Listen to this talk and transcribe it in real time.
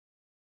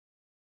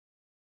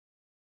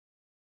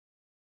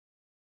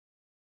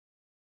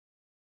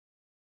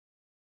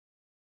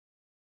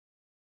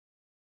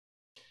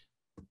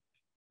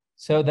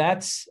So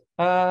that's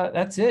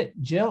it.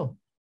 Jill,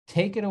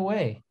 take it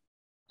away.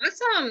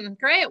 Awesome.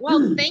 Great.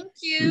 Well, thank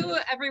you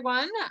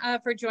everyone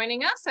for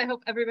joining us. I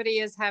hope everybody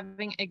is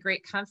having a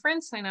great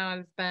conference. I know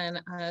I've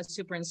been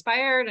super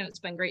inspired, and it's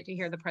been great to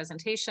hear the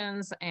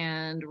presentations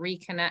and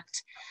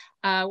reconnect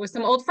with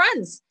some old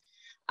friends.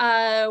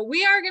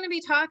 We are going to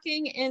be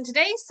talking in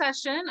today's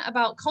session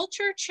about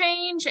culture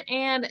change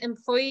and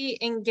employee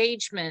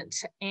engagement.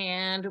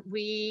 And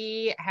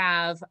we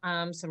have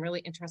some really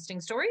interesting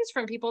stories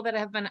from people that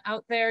have been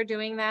out there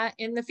doing that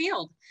in the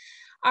field.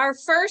 Our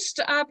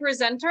first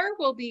presenter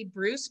will be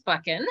Bruce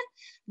Buchan.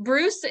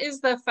 Bruce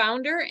is the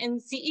founder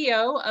and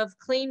CEO of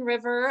Clean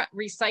River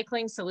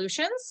Recycling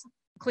Solutions.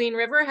 Clean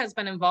River has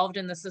been involved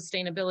in the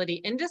sustainability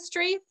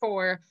industry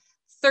for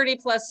 30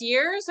 plus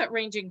years,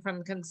 ranging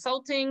from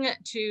consulting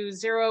to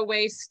zero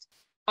waste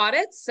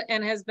audits,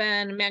 and has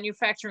been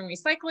manufacturing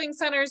recycling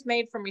centers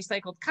made from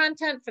recycled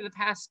content for the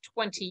past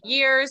 20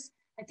 years.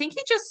 I think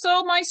he just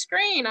stole my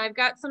screen. I've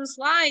got some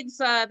slides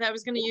that I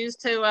was going to use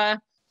to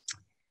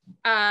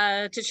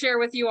share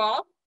with you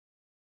all.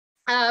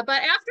 But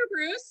after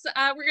Bruce,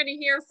 we're going to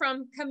hear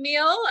from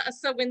Camille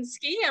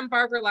Sawinski and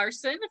Barbara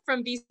Larson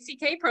from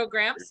BCK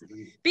Programs.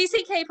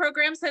 BCK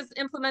Programs has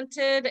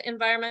implemented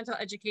environmental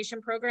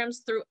education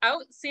programs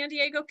throughout San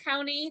Diego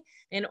County,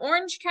 in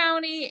Orange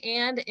County,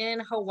 and in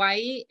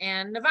Hawaii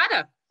and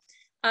Nevada.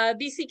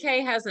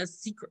 BCK has a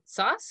secret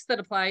sauce that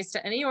applies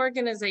to any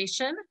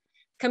organization.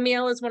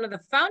 Camille is one of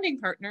the founding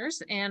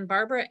partners, and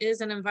Barbara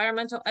is an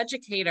environmental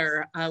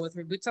educator with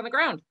her boots on the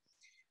ground.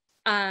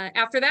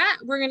 After that,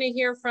 we're going to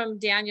hear from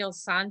Daniel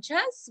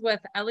Sanchez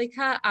with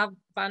Elica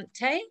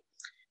Avante.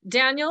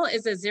 Daniel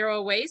is a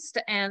zero waste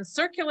and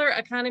circular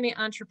economy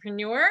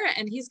entrepreneur,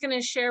 and he's going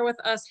to share with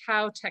us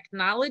how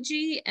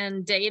technology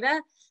and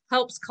data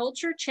helps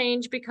culture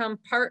change become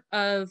part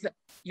of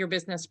your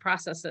business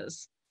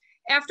processes.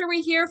 After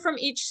we hear from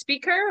each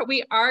speaker,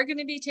 we are going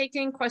to be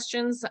taking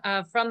questions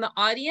from the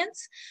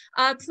audience.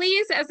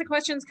 Please, as the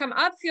questions come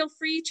up, feel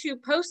free to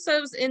post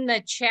those in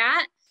the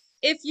chat.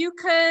 If you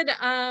could,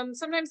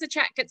 sometimes the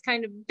chat gets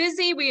kind of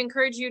busy. We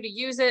encourage you to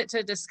use it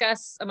to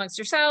discuss amongst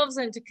yourselves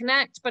and to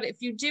connect. But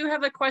if you do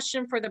have a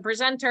question for the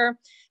presenter,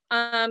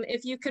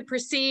 if you could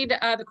proceed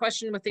the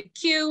question with the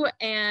Q,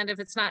 and if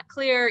it's not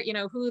clear, you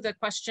know, who the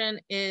question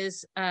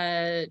is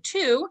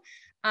to,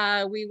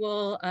 we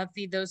will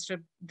feed those to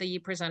the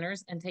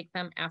presenters and take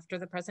them after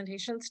the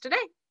presentations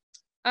today.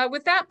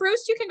 With that,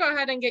 Bruce, you can go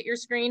ahead and get your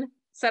screen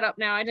set up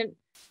now. I didn't,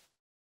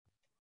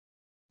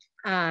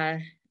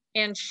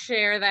 and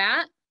share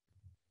that.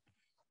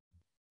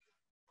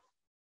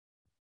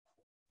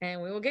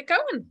 And we will get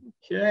going.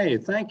 Okay,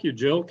 thank you,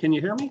 Jill. Can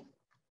you hear me?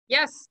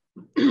 Yes.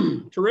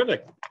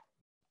 Terrific.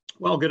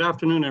 Well, good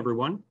afternoon,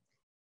 everyone.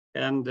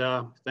 And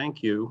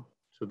thank you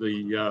to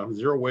the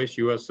Zero Waste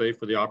USA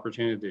for the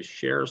opportunity to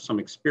share some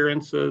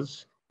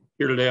experiences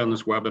here today on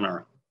this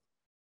webinar.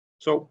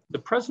 So the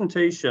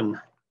presentation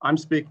I'm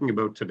speaking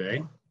about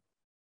today,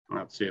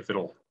 let's see if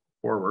it'll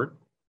forward.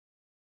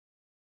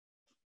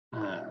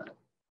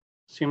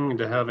 Seeming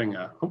to having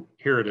a, oh,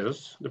 here it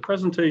is. The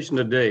presentation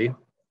today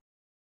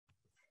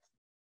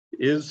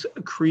is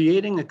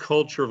creating a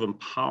culture of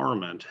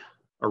empowerment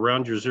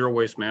around your zero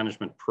waste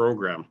management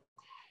program.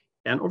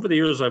 And over the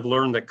years, I've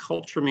learned that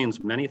culture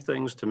means many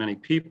things to many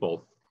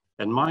people.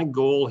 And my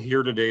goal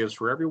here today is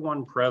for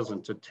everyone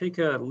present to take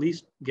at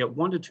least get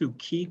 1 to 2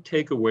 key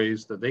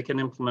takeaways that they can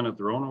implement at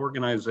their own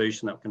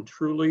organization that can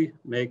truly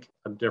make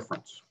a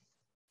difference.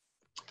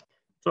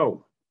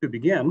 So to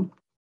begin,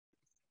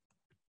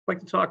 I'd like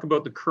to talk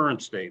about the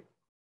current state.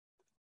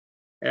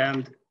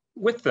 And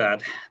with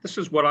that, this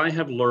is what I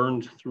have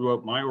learned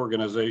throughout my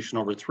organization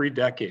over 3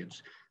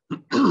 decades.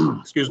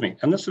 Excuse me.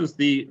 And this is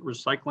the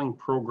recycling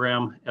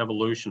program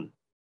evolution.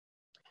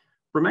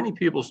 For many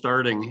people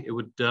starting, it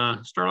would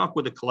start off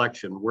with a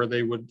collection where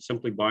they would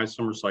simply buy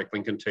some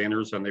recycling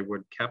containers and they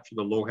would capture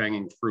the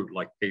low-hanging fruit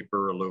like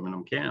paper,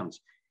 aluminum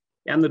cans.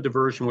 And the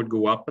diversion would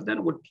go up, but then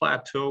it would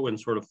plateau and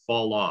sort of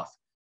fall off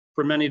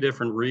for many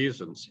different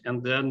reasons.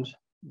 And then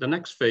the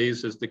next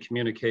phase is the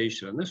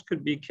communication. And this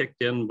could be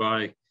kicked in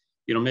by,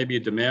 you know, maybe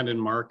a demand in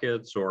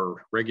markets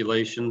or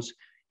regulations.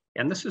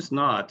 And this is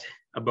not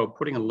about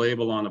putting a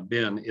label on a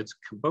bin. It's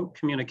about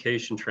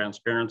communication,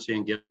 transparency,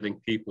 and getting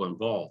people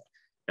involved.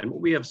 And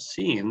what we have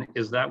seen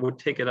is that would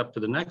take it up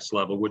to the next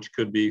level, which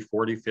could be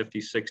 40,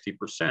 50,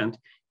 60%.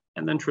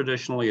 And then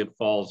traditionally it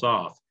falls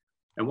off.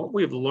 And what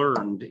we've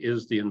learned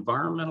is the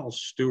environmental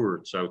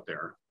stewards out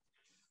there,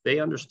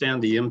 they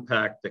understand the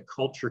impact that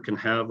culture can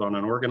have on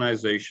an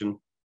organization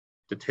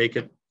to take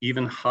it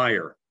even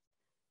higher.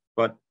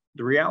 But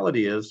the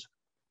reality is,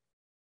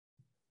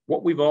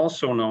 what we've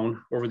also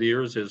known over the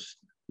years is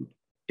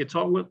it's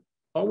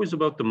always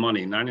about the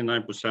money,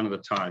 99% of the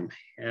time.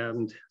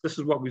 And this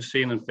is what we've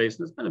seen and faced.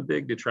 It's been a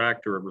big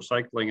detractor of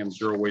recycling and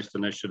zero waste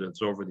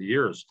initiatives over the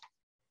years.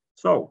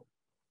 So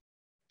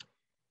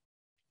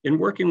in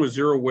working with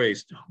zero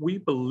waste, we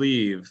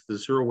believe the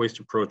zero waste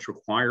approach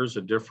requires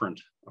a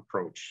different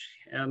approach.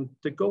 And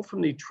to go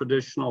from the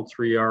traditional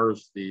 3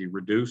 Rs, the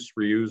reduce,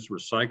 reuse,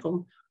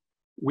 recycle,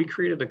 we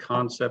created a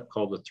concept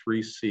called the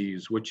 3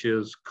 C's, which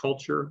is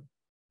culture,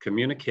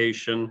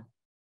 communication,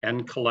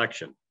 and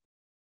collection.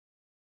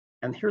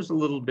 And here's a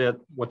little bit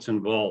what's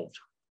involved.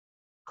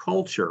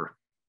 Culture,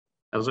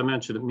 as I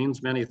mentioned, it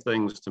means many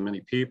things to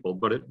many people,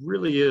 but it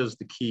really is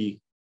the key,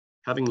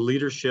 having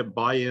leadership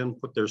buy in,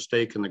 put their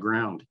stake in the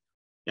ground,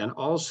 and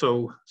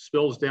also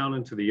spills down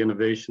into the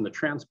innovation, the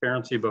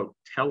transparency about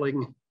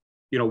telling,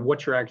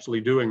 what you're actually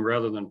doing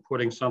rather than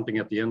putting something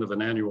at the end of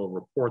an annual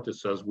report that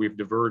says we've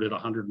diverted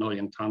 100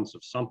 million tons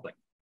of something.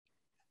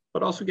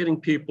 But also getting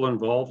people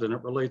involved, and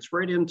it relates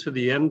right into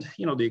the end,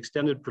 the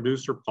extended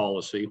producer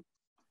policy,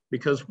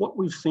 because what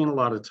we've seen a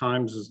lot of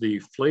times is the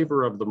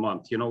flavor of the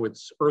month.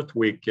 It's Earth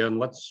Week and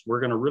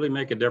we're going to really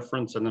make a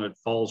difference, and then it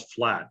falls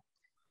flat.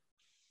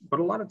 But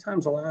a lot of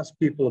times I'll ask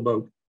people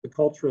about the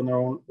culture in their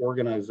own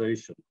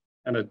organization.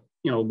 And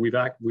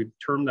we've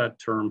termed that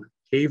term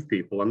cave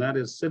people, and that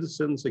is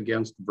citizens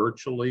against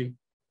virtually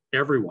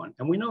everyone.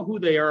 And we know who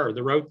they are,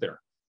 they're out there.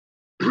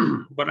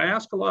 But I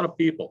ask a lot of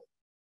people,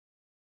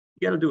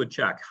 you got to do a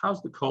check.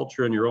 How's the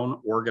culture in your own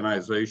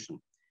organization?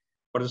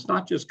 But it's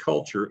not just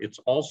culture, it's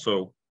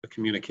also the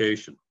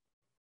communication.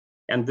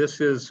 And this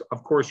is,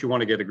 of course, you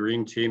want to get a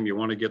green team, you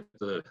want to get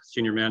the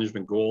senior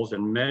management goals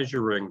and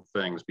measuring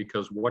things,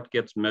 because what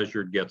gets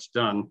measured gets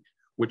done,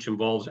 which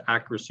involves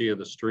accuracy of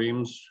the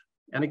streams.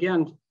 And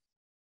again,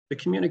 the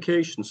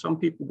communication. Some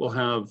people will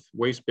have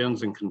waste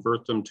bins and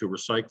convert them to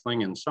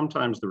recycling, and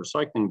sometimes the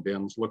recycling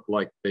bins look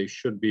like they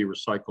should be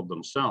recycled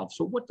themselves.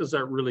 So what does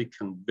that really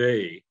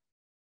convey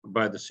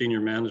by the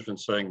senior management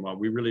saying, well,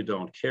 we really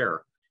don't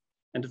care?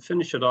 And to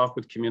finish it off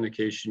with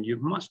communication, you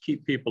must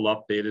keep people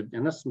updated,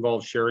 and this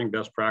involves sharing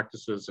best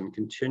practices and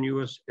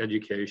continuous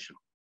education.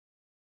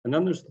 And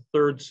then there's the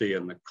 3rd C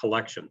in the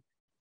collection.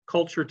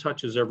 Culture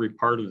touches every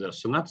part of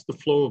this, and that's the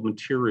flow of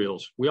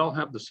materials. We all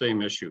have the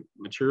same issue,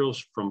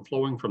 materials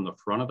flowing from the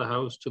front of the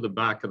house to the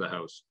back of the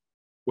house,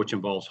 which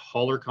involves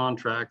hauler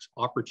contracts,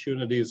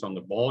 opportunities on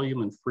the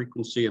volume and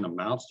frequency and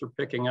amounts they're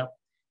picking up.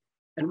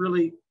 And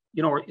really,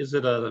 is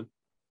it a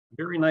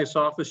very nice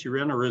office you're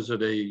in, or is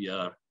it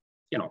a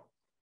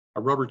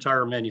rubber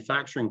tire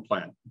manufacturing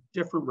plant?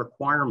 Different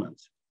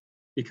requirements,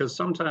 because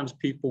sometimes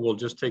people will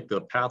just take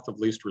the path of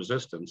least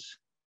resistance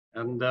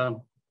and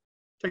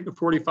take a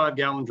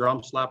 45-gallon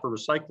drum, slap a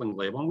recycling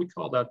label, and we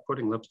call that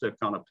putting lipstick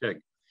on a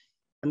pig.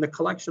 And the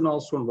collection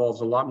also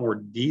involves a lot more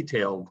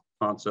detailed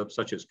concepts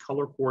such as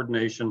color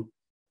coordination,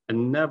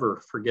 and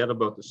never forget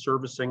about the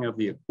servicing of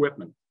the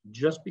equipment.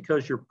 Just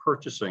because you're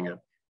purchasing it,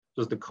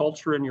 does the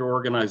culture in your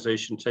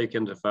organization take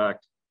into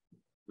fact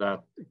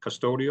that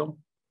custodial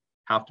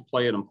have to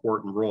play an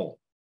important role?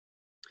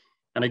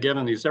 And again,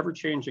 in these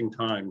ever-changing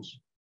times,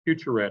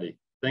 future ready,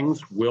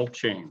 things will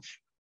change.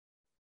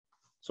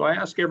 So I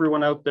ask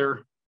everyone out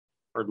there,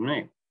 pardon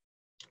me,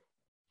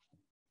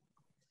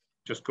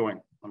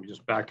 let me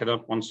just back it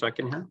up 1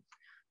 second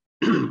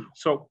here.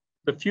 So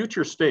the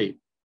future state,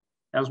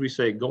 as we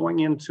say,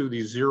 going into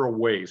the zero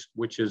waste,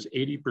 which is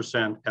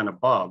 80% and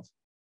above,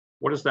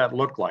 what does that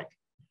look like?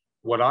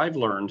 What I've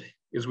learned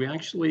is we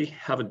actually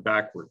have it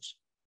backwards.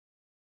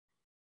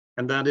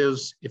 And that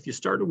is, if you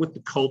started with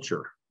the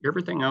culture,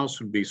 everything else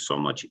would be so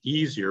much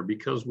easier,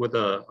 because with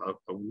a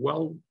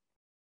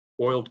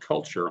well-oiled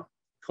culture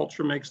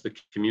makes the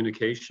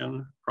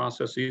communication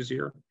process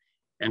easier,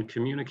 and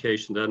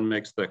communication then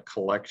makes the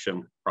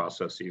collection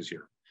process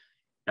easier.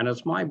 And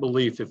it's my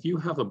belief, if you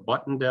have a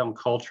button-down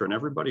culture and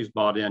everybody's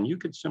bought in, you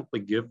could simply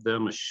give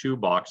them a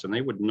shoebox and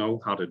they would know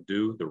how to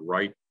do the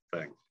right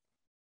thing.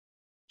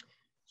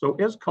 So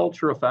is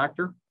culture a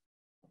factor?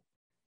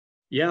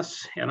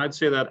 Yes, and I'd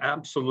say that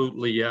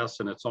absolutely yes.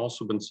 And it's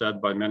also been said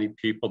by many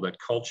people that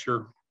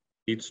culture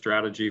eats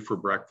strategy for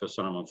breakfast,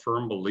 and I'm a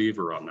firm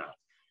believer on that.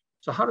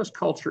 So how does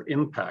culture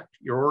impact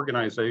your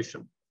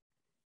organization?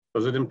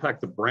 Does it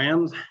impact the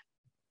brand,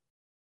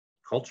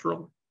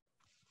 cultural,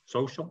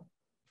 social,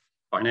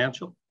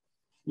 financial?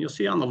 You'll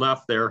see on the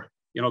left there,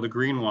 the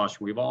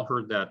greenwashing, we've all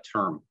heard that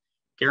term,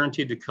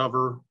 guaranteed to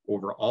cover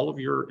over all of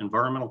your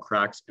environmental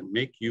cracks and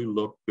make you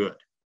look good.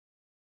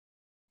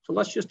 So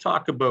let's just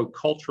talk about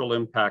cultural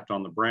impact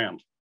on the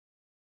brand.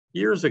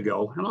 Years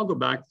ago, and I'll go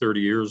back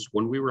 30 years,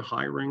 when we were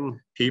hiring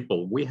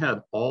people, we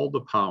had all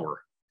the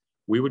power.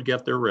 We would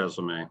get their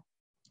resume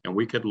and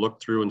we could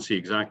look through and see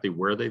exactly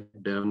where they've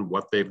been,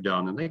 what they've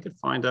done, and they could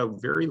find out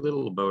very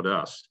little about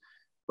us.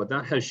 But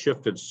that has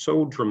shifted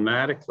so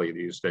dramatically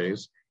these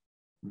days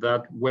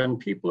that when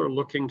people are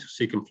looking to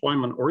seek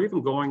employment, or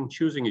even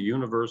choosing a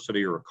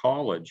university or a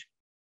college,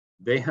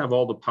 they have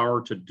all the power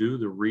to do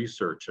the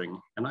researching.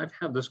 And I've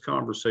had this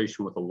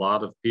conversation with a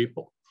lot of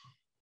people.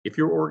 If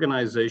your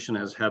organization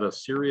has had a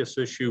serious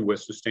issue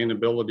with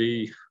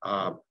sustainability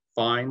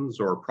fines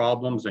or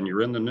problems and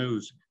you're in the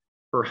news,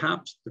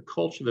 perhaps the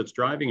culture that's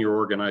driving your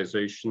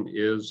organization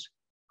is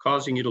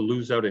causing you to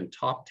lose out in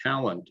top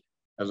talent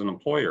as an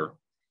employer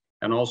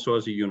and also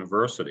as a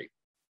university.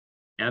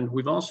 And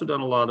we've also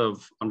done a lot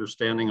of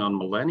understanding on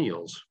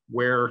millennials,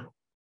 where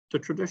the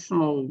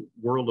traditional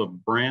world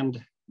of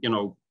brand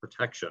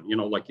protection,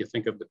 like you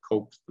think of the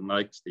Cokes, the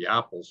Nikes, the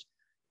Apples,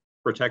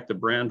 protect the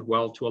brand?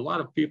 Well, to a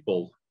lot of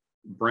people,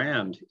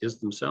 brand is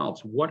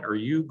themselves. What are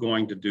you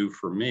going to do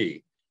for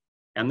me?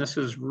 And this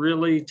is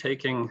really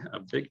taking a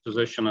big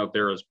position out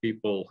there as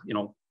people,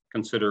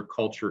 consider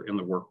culture in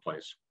the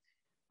workplace.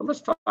 But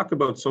let's talk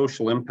about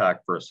social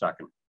impact for a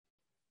second.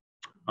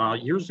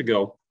 Years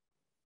ago,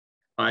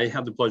 I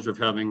had the pleasure of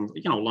having,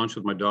 lunch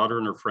with my daughter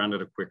and her friend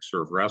at a quick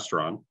serve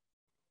restaurant.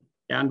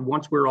 And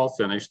once we were all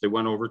finished, they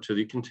went over to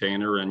the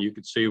container and you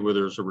could see where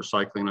there's a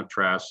recycling of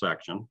trash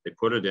section. They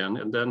put it in,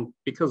 and then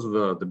because of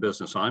the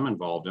business I'm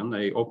involved in,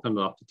 they opened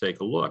it up to take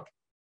a look.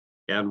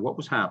 And what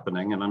was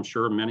happening, and I'm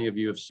sure many of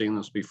you have seen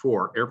this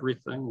before,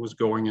 everything was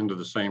going into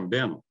the same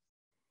bin.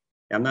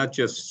 And that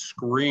just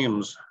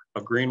screams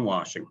of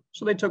greenwashing.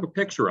 So they took a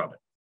picture of it.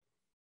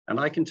 And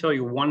I can tell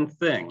you one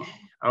thing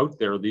out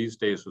there these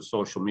days with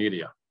social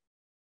media.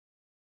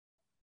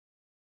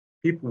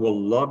 People will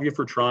love you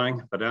for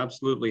trying, but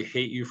absolutely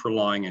hate you for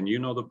lying. And you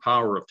know the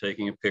power of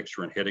taking a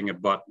picture and hitting a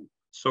button.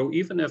 So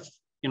even if,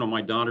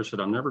 my daughter said,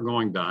 I'm never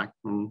going back,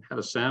 and had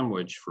a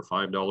sandwich for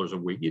 $5 a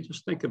week, you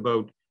just think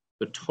about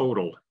the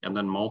total and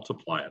then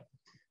multiply it.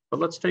 But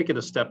let's take it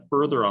a step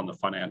further on the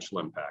financial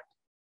impact.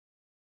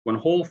 When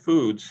Whole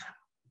Foods,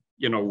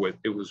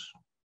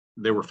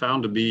 they were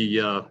found to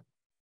be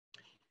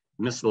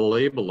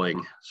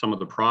mislabeling some of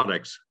the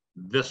products,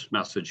 this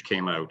message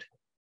came out.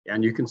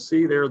 And you can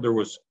see there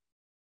was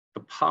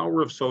the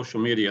power of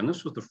social media. And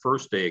this was the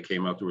first day it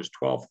came out. There was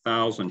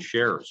 12,000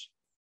 shares.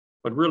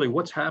 But really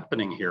what's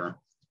happening here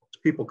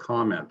is people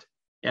comment.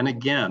 And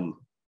again,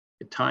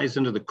 it ties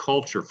into the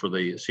culture for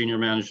the senior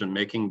management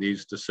making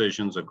these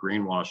decisions of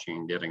greenwashing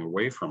and getting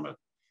away from it.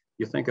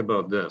 You think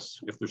about this,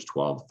 if there's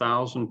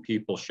 12,000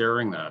 people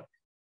sharing that,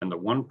 and the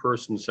one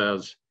person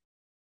says,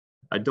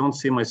 I don't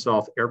see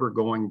myself ever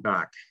going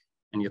back.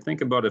 And you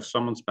think about if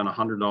someone spent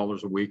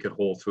 $100 a week at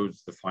Whole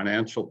Foods, the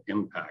financial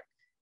impact.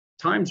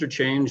 Times are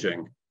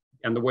changing,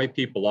 and the way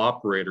people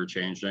operate are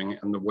changing,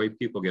 and the way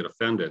people get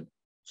offended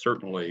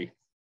certainly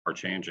are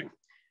changing.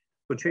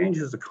 So change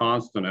is a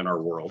constant in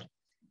our world.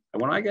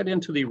 And when I got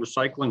into the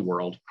recycling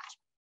world,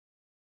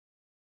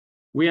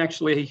 we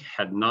actually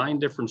had 9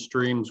 different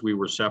streams we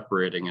were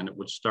separating, and it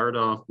would start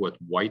off with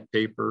white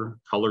paper,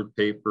 colored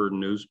paper,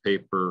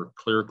 newspaper,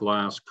 clear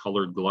glass,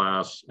 colored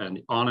glass,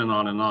 and on and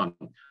on and on.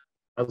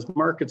 As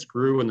markets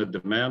grew and the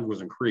demand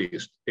was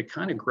increased, it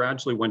kind of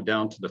gradually went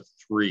down to the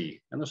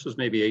 3. And this was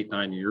maybe 8,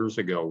 9 years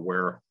ago,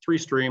 where 3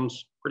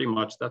 streams, pretty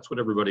much that's what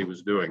everybody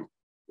was doing.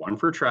 1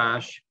 for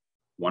trash,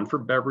 1 for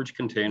beverage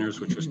containers,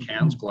 which was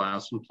cans,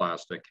 glass, and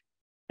plastic,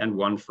 and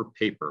 1 for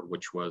paper,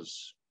 which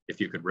was, if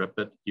you could rip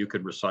it, you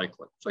could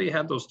recycle it. So you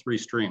had those 3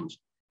 streams.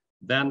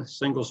 Then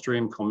single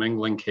stream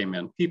commingling came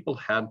in. People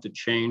had to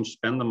change,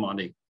 spend the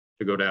money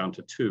to go down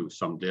to 2.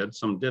 Some did,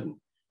 some didn't.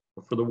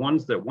 But for the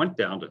ones that went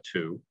down to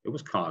 2, it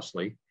was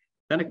costly.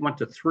 Then it went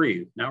to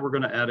 3. Now we're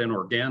going to add in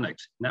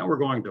organics. Now we're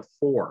going to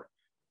 4.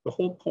 The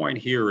whole point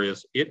here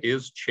is it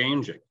is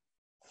changing.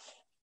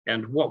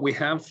 And what we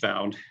have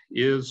found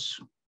is,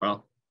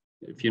 well,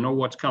 if you know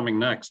what's coming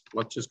next,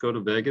 let's just go to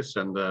Vegas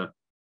and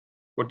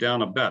put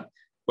down a bet.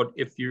 But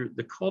if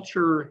the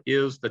culture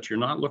is that you're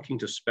not looking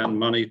to spend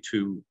money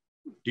to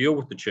deal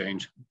with the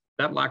change,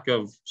 that lack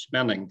of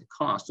spending, the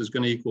cost is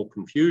going to equal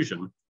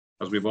confusion,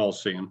 as we've all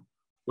seen,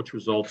 which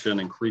results in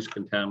increased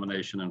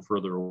contamination and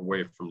further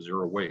away from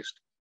zero waste.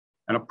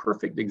 And a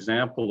perfect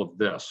example of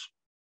this,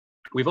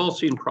 we've all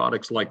seen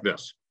products like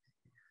this,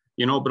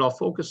 but I'll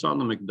focus on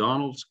the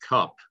McDonald's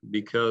cup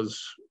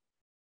because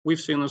we've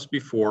seen this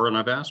before, and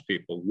I've asked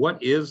people,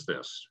 what is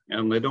this?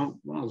 And they don't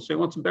say,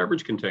 well, it's a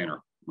beverage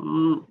container.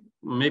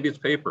 Maybe it's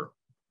paper,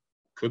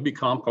 could be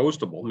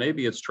compostable,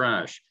 maybe it's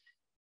trash.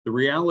 The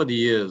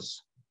reality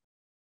is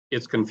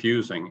it's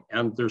confusing,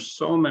 and there's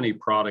so many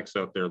products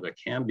out there that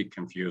can be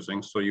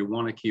confusing, so you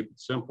want to keep it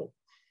simple.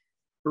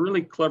 A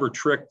really clever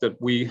trick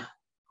that we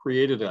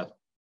created a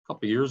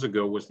couple of years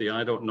ago was the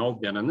I don't know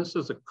bin, and this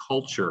is a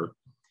culture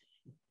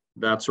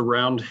that's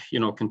around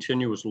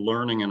continuous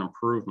learning and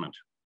improvement.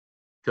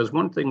 Because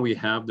one thing we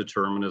have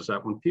determined is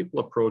that when people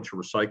approach a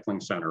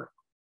recycling center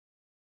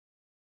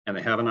and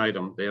they have an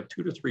item, they have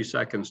 2 to 3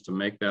 seconds to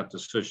make that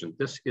decision.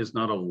 This is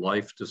not a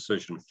life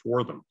decision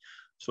for them.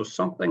 So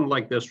something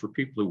like this for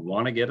people who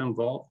want to get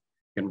involved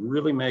can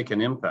really make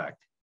an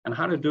impact. And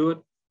how to do it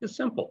is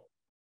simple.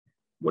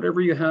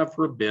 Whatever you have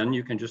for a bin,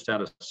 you can just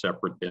add a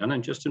separate bin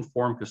and just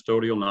inform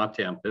custodial not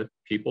to empty it.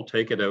 People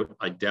take it out,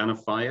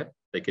 identify it.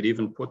 They could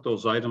even put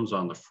those items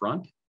on the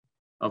front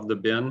of the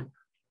bin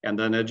and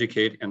then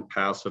educate and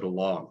pass it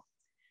along.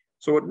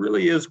 So it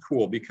really is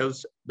cool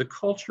because the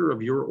culture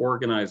of your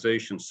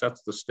organization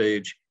sets the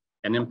stage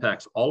and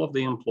impacts all of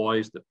the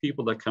employees, the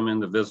people that come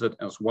in to visit,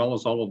 as well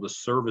as all of the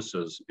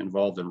services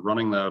involved in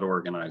running that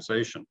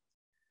organization.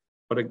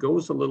 But it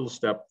goes a little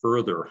step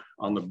further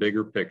on the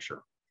bigger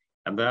picture,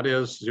 and that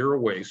is zero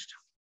waste.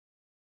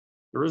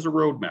 There is a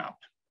roadmap.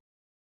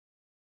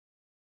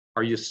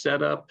 Are you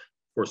set up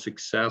for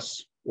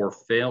success or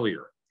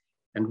failure?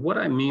 And what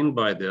I mean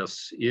by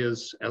this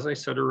is, as I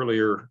said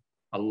earlier,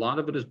 a lot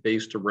of it is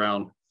based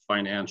around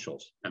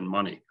financials and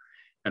money.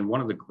 And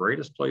one of the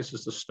greatest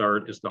places to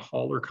start is the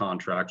hauler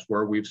contracts,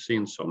 where we've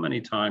seen so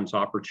many times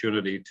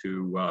opportunity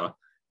to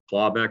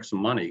claw back some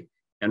money.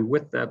 And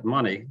with that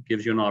money,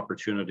 gives you an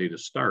opportunity to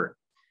start.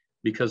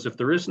 Because if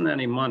there isn't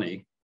any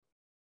money,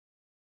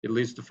 it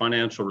leads to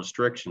financial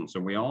restrictions.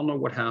 And we all know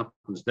what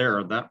happens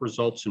there. That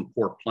results in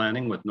poor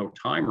planning with no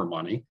time or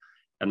money.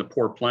 And the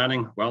poor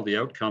planning, well, the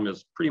outcome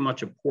is pretty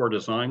much a poor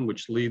design,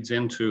 which leads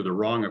into the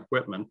wrong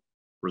equipment,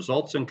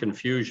 results in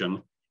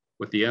confusion,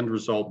 with the end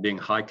result being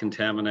high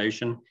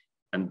contamination,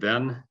 and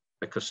then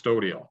the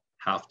custodial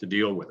have to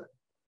deal with it.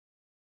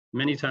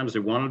 Many times they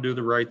want to do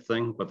the right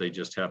thing, but they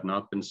just have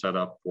not been set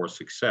up for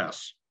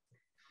success.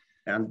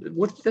 And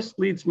what this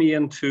leads me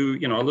into,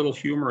 a little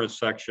humorous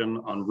section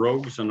on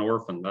rogues and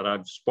orphan that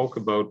I've spoke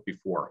about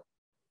before.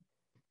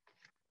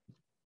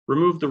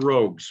 Remove the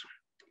rogues.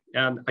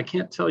 And I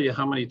can't tell you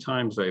how many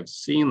times I've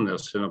seen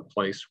this in a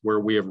place where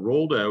we have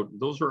rolled out,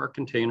 those are our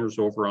containers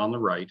over on the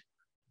right.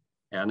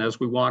 And as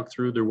we walked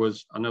through, there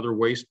was another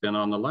waste bin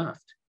on the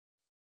left.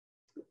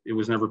 It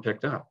was never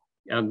picked up.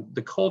 And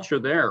the culture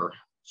there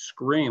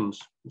screams,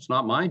 it's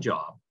not my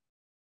job.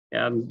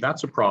 And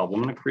that's a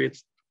problem, and it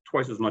creates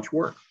twice as much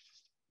work.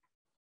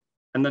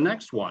 And the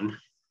next one,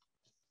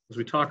 as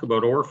we talk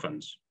about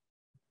orphans,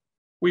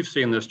 we've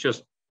seen this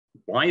just,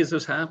 why is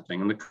this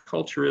happening? And the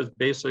culture is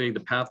basically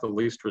the path of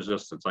least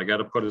resistance. I got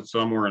to put it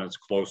somewhere and it's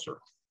closer,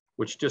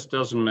 which just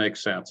doesn't make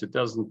sense. It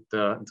doesn't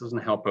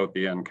help out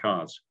the end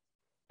cause.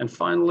 And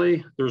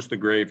finally, there's the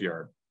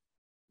graveyard,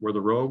 where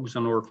the rogues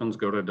and orphans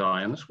go to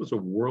die. And this was a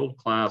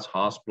world-class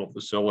hospital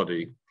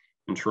facility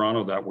in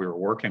Toronto that we were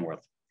working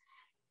with.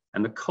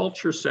 And the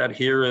culture set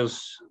here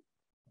is,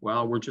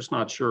 well, we're just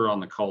not sure on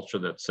the culture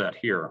that's set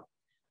here,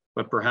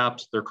 but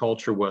perhaps their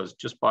culture was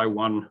just buy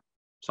one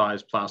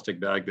size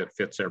plastic bag that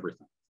fits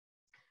everything.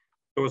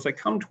 So as I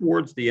come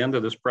towards the end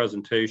of this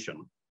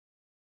presentation,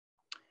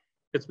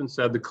 it's been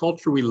said the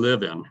culture we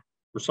live in,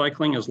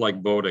 recycling is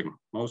like voting.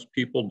 Most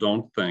people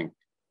don't think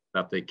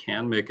that they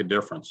can make a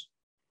difference.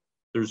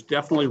 There's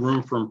definitely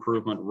room for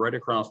improvement right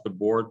across the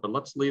board, but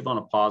let's leave on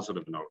a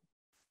positive note.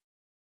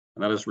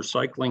 And that is,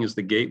 recycling is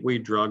the gateway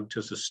drug to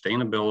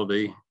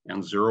sustainability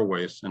and zero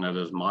waste. And it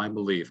is my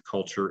belief,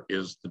 culture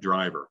is the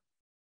driver.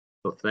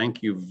 So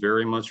thank you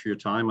very much for your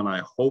time. And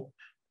I hope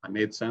I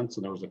made sense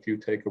and there was a few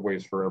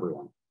takeaways for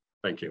everyone.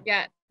 Thank you.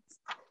 Yeah,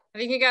 I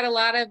think you got a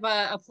lot of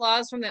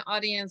applause from the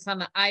audience on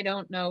the I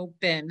don't know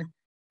bin.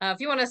 If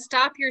you want to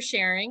stop your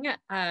sharing,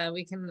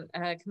 we can,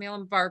 Camille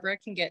and Barbara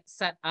can get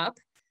set up.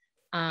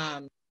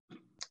 But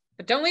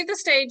don't leave the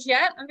stage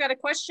yet. I've got a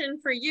question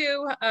for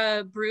you,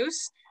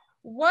 Bruce.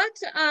 What's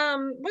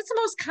the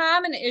most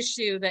common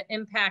issue that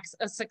impacts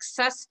a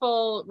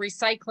successful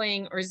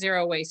recycling or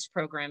zero waste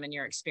program in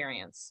your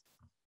experience?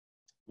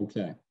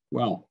 Okay,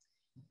 well,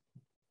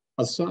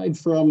 aside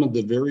from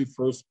the very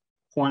first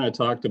point I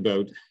talked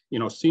about,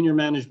 senior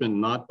management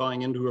not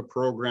buying into a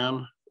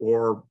program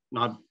or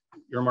not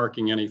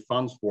earmarking any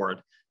funds for it,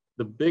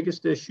 the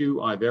biggest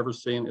issue I've ever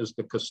seen is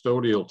the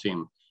custodial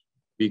team.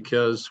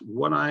 Because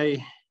what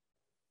I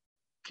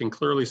can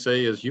clearly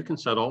say is you can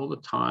set all the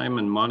time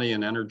and money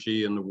and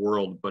energy in the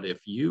world, but if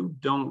you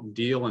don't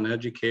deal and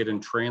educate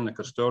and train the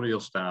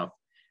custodial staff,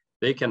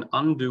 they can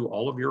undo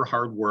all of your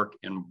hard work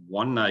in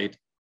one night,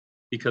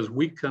 because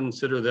we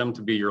consider them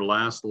to be your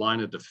last line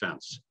of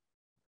defense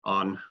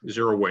on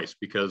zero waste,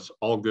 because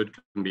all good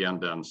can be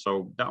undone.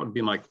 So that would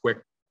be my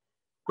quick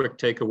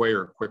takeaway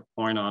or quick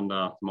point on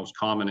the most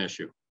common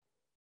issue.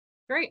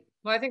 Great.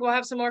 Well, I think we'll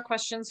have some more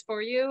questions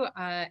for you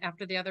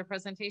after the other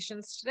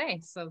presentations today.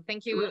 So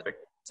thank you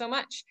so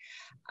much.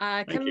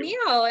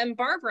 Camille and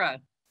Barbara.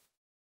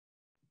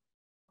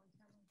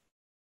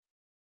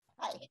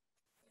 Hi.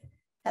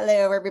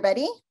 Hello,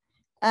 everybody.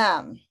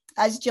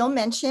 As Jill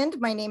mentioned,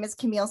 my name is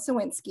Camille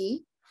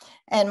Sawinski,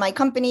 and my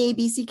company,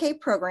 BCK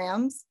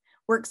Programs,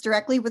 works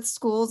directly with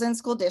schools and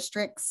school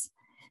districts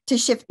to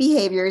shift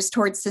behaviors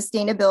towards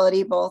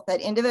sustainability, both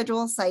at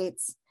individual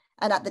sites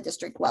and at the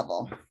district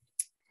level.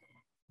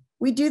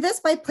 We do this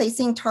by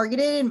placing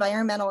targeted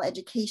environmental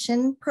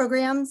education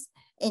programs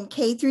in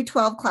K through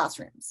 12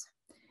 classrooms.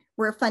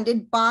 We're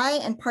funded by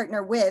and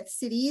partner with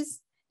cities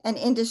and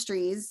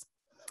industries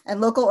and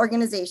local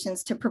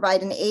organizations to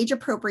provide an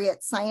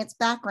age-appropriate science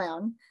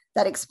background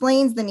that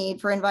explains the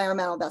need for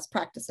environmental best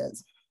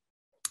practices.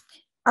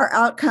 Our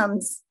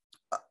outcomes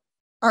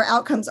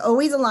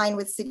always align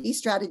with city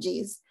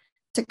strategies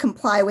to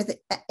comply with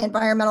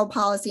environmental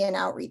policy and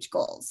outreach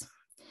goals.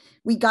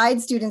 We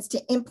guide students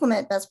to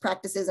implement best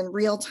practices in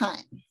real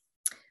time.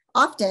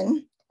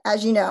 Often,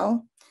 as you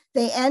know,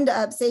 they end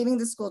up saving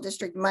the school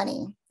district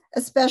money,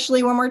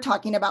 especially when we're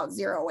talking about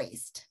zero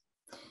waste.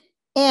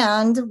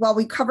 And while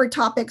we cover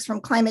topics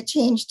from climate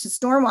change to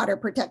stormwater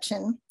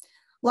protection,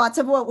 lots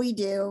of what we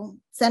do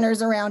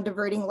centers around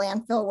diverting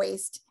landfill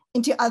waste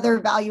into other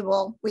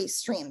valuable waste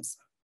streams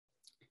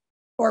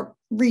or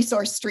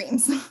resource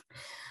streams.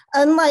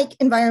 Unlike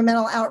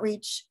environmental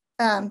outreach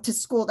to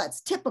school that's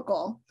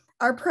typical,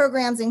 our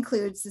programs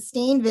include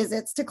sustained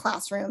visits to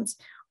classrooms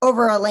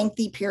over a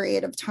lengthy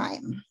period of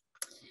time.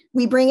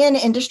 We bring in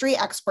industry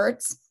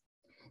experts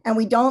and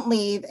we don't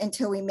leave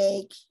until we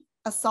make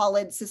a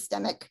solid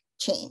systemic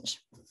change.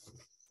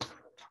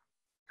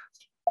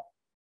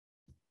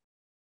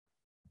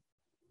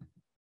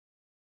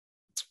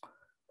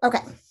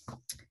 Okay,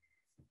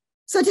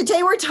 so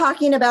today we're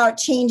talking about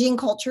changing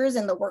cultures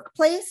in the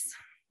workplace.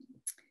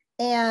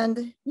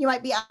 And you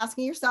might be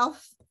asking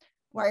yourself,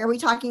 why are we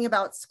talking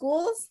about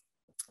schools?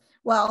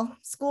 Well,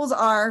 schools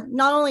are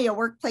not only a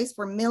workplace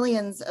for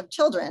millions of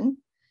children,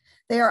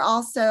 they are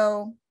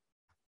also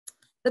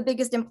the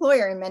biggest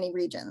employer in many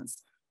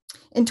regions.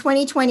 In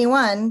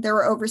 2021, there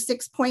were over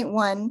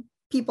 6.1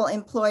 people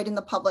employed in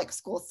the public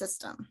school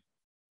system.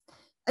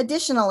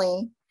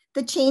 Additionally,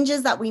 the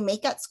changes that we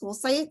make at school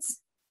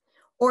sites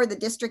or the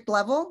district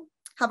level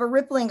have a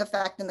rippling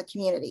effect in the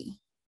community.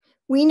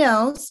 We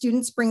know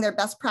students bring their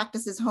best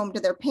practices home to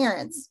their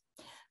parents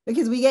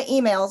because we get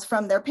emails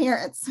from their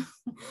parents.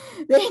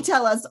 They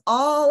tell us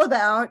all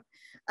about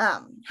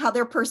how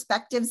their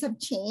perspectives have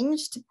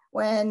changed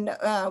when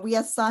we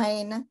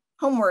assign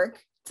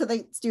homework to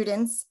the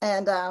students,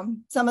 and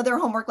some of their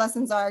homework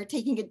lessons are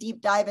taking a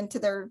deep dive into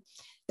their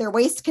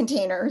waste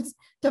containers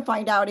to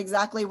find out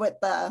exactly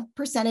what the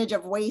percentage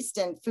of waste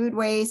and food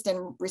waste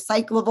and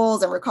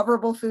recyclables and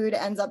recoverable food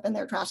ends up in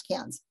their trash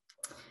cans.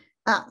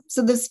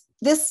 So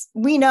this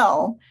we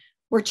know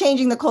we're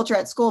changing the culture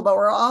at school, but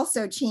we're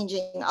also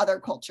changing other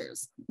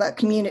cultures, the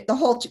community, the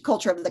whole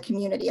culture of the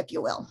community, if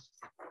you will.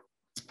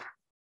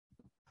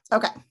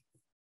 Okay.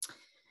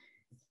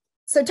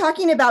 So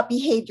talking about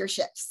behavior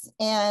shifts,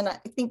 and I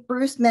think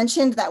Bruce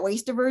mentioned that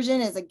waste diversion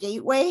is a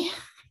gateway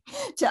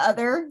to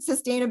other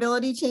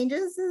sustainability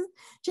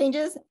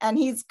changes, and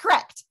he's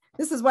correct.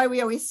 This is why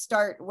we always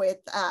start with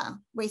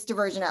waste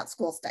diversion at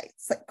school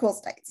sites.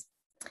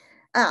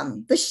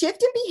 The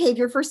shift in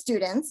behavior for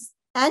students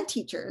and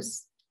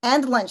teachers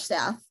and lunch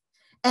staff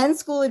and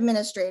school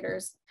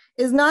administrators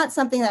is not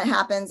something that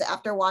happens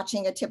after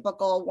watching a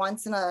typical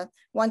once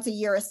a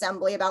year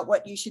assembly about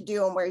what you should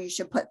do and where you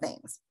should put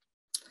things.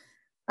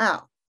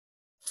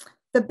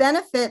 The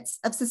benefits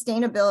of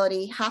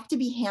sustainability have to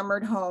be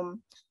hammered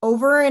home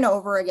over and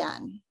over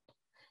again,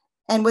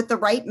 and with the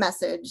right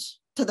message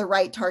to the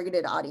right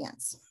targeted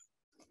audience.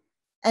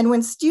 And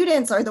when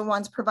students are the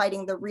ones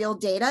providing the real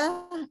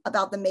data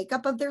about the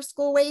makeup of their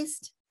school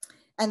waste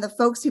and the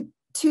folks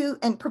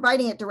and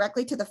providing it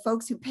directly to the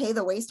folks who pay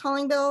the waste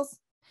hauling bills,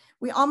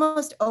 we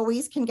almost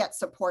always can get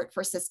support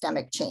for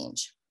systemic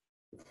change.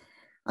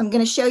 I'm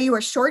going to show you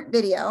a short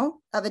video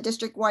of a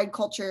district-wide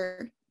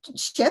culture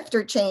shift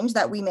or change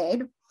that we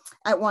made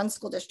at one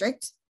school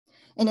district.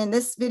 And in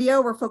this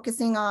video, we're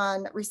focusing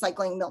on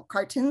recycling milk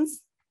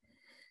cartons.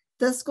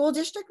 The school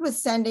district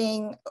was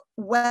sending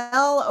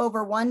well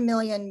over 1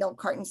 million milk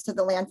cartons to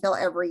the landfill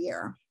every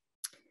year.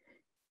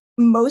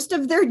 Most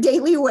of their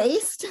daily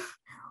waste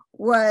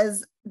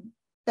was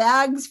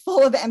bags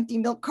full of empty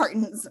milk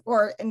cartons,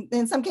 or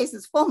in some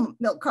cases, full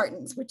milk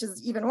cartons, which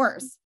is even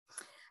worse.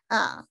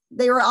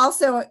 They were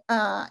also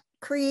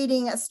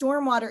creating a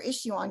stormwater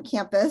issue on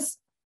campus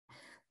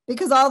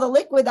because all the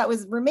liquid that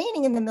was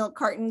remaining in the milk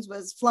cartons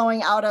was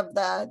flowing out of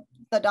the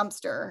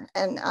dumpster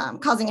and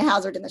causing a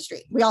hazard in the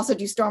street. We also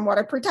do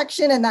stormwater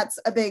protection, and that's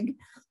a big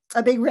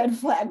red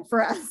flag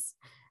for us.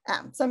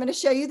 So I'm going to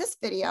show you this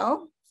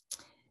video.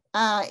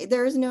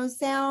 There is no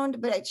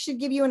sound, but it should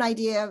give you an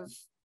idea of,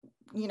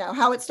 you know,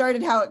 how it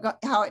started,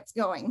 how it's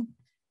going.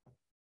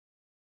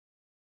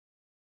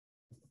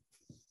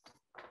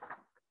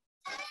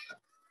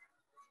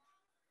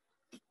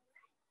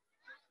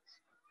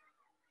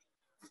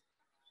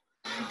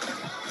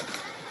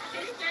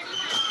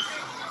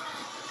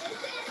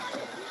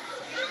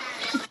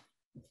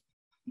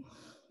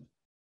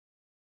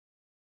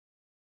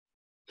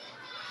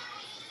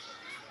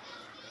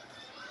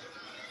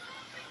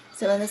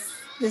 So in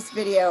this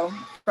video,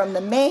 from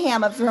the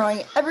mayhem of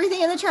throwing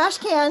everything in the trash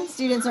can,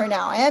 students are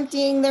now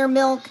emptying their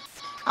milk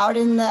out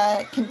in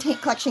the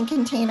collection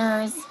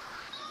containers.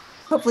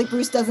 Hopefully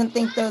Bruce doesn't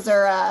think those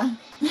are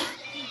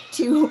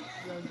too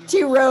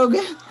rogue,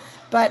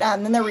 but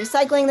then they're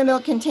recycling the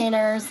milk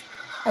containers.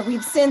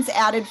 We've since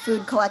added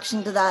food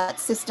collection to that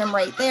system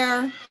right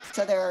there.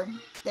 So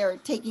they're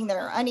taking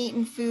their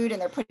uneaten food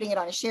and they're putting it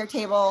on a share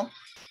table,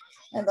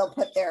 and they'll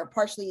put their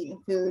partially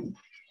eaten food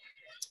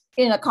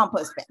in a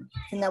compost bin,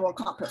 and then we'll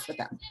compost with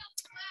them.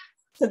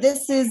 So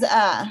this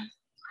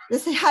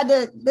had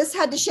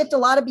to shift a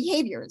lot of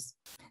behaviors.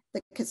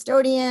 The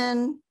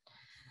custodian,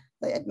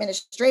 the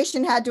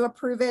administration had to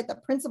approve it. The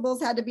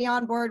principals had to be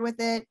on board with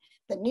it.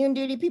 The noon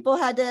duty people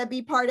had to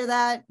be part of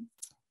that.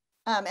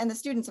 And the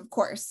students, of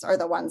course, are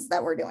the ones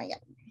that were doing it.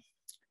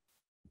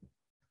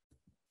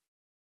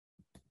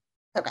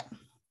 Okay.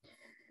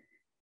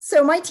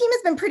 So my team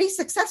has been pretty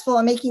successful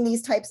in making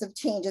these types of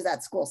changes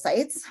at school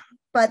sites,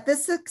 but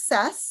this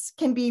success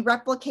can be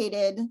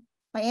replicated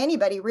by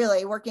anybody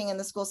really working in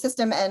the school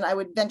system, and I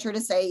would venture to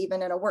say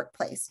even in a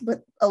workplace with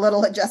a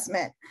little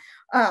adjustment.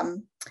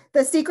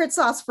 The secret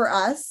sauce for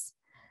us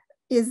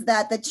is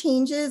that the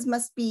changes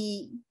must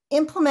be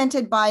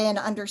implemented by and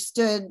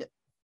understood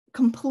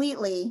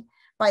completely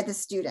by the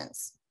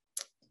students.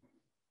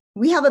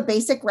 we have a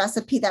basic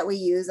recipe that we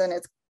use, and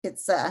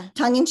it's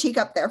tongue-in-cheek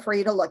up there for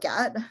you to look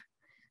at.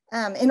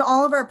 In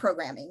all of our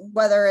programming,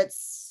 whether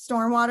it's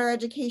stormwater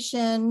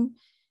education,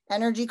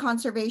 energy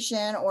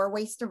conservation, or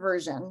waste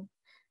diversion.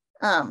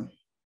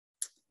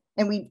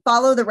 And we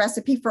follow the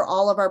recipe for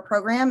all of our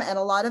program, and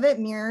a lot of it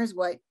mirrors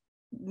what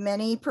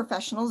many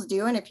professionals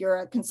do. And if you're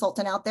a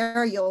consultant out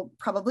there, you'll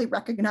probably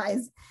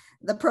recognize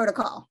the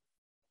protocol.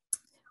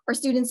 Our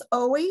students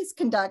always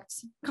conduct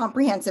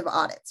comprehensive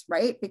audits,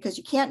 right? Because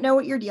you can't know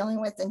what you're dealing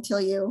with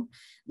until you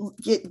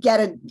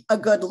get a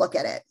good look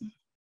at it.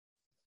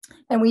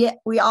 And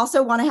we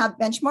also want to have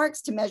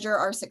benchmarks to measure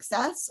our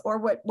success or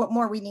what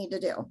more we need to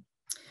do.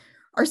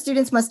 Our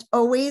students must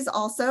always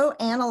also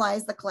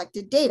analyze the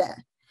collected data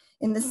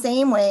in the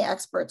same way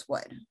experts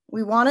would.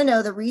 We want to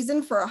know the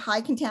reason for a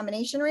high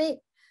contamination rate,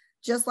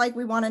 just like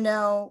we want to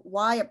know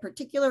why a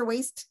particular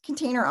waste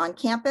container on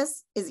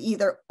campus is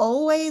either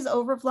always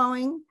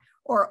overflowing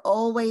or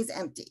always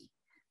empty.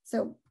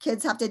 So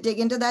kids have to dig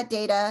into that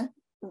data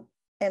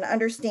and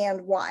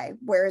understand why.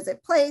 Where is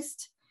it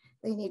placed?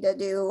 They need to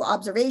do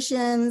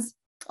observations,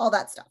 all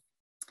that stuff.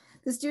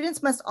 The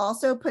students must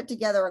also put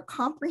together a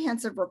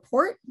comprehensive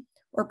report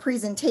or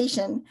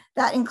presentation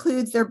that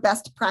includes their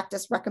best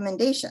practice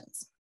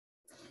recommendations.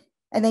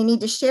 And they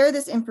need to share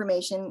this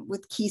information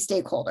with key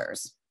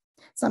stakeholders.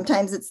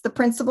 Sometimes it's the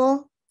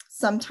principal,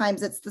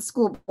 sometimes it's the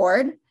school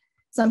board,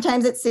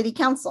 sometimes it's city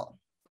council.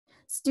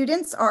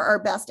 Students are our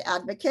best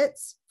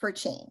advocates for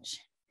change.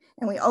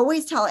 And we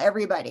always tell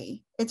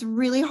everybody, it's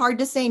really hard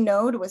to say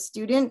no to a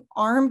student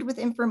armed with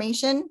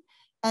information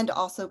and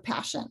also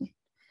passion.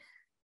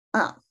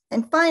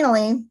 And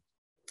finally,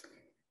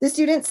 the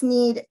students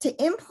need to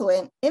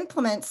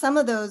implement some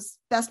of those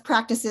best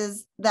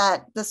practices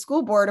that the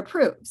school board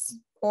approves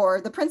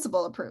or the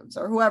principal approves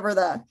or whoever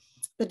the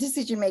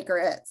decision maker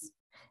is.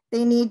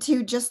 They need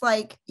to, just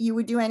like you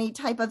would do any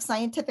type of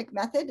scientific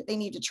method, they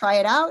need to try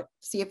it out,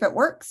 see if it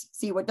works,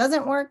 see what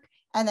doesn't work,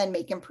 and then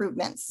make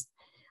improvements.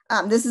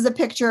 This is a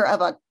picture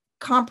of a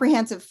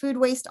comprehensive food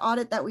waste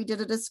audit that we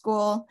did at a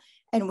school,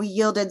 and we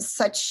yielded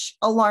such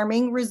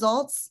alarming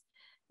results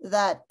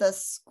that the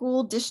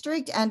school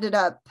district ended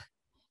up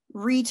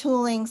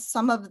retooling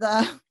some of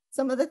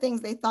the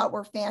things they thought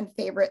were fan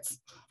favorites,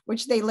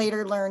 which they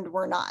later learned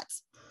were not.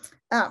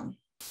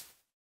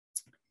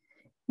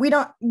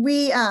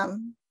 We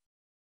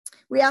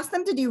ask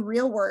them to do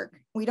real work.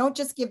 We don't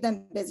just give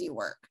them busy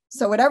work.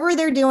 So whatever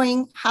they're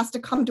doing has to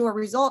come to a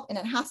result, and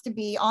it has to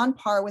be on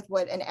par with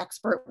what an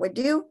expert would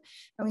do.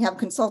 And we have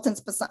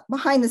consultants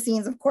behind the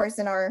scenes, of course,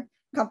 in our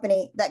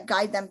company that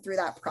guide them through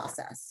that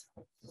process.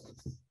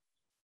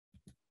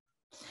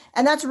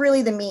 And that's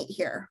really the meat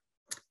here.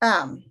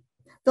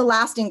 The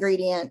last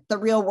ingredient, the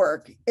real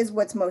work, is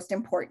what's most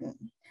important.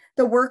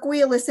 The work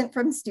we elicit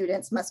from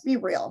students must be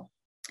real.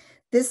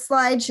 This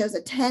slide shows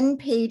a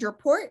 10-page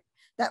report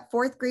that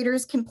fourth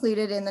graders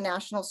completed in the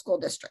National School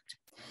District.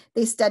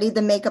 They studied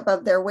the makeup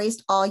of their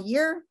waste all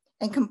year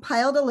and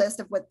compiled a list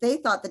of what they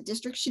thought the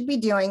district should be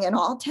doing in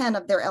all 10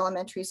 of their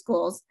elementary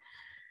schools.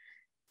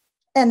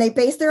 And they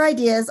based their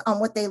ideas on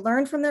what they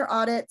learned from their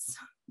audits,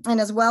 and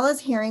as well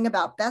as hearing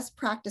about best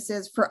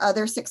practices for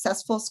other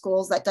successful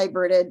schools that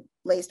diverted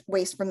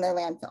waste from their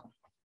landfill.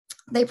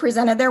 They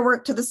presented their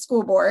work to the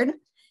school board,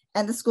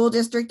 and the school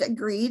district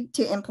agreed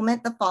to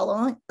implement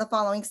the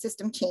following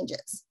system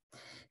changes.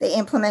 They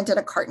implemented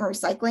a carton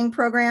recycling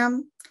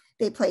program.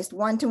 They placed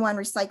one-to-one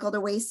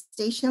recycle-to-waste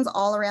stations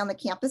all around the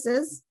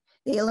campuses.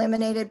 They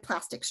eliminated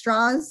plastic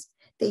straws.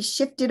 They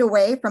shifted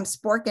away from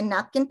spork and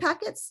napkin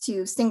packets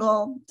to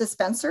single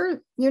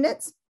dispenser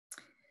units.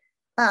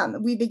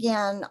 We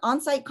began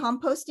on-site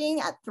composting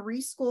at 3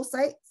 school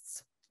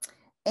sites.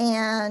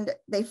 And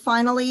they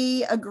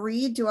finally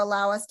agreed to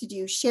allow us to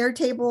do share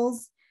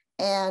tables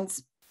and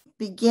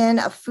begin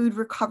a food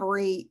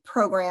recovery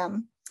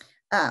program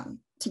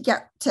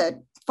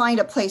to find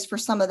a place for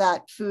some of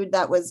that food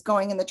that was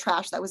going in the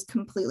trash that was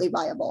completely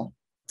viable.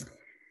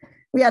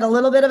 We had a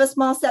little bit of a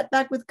small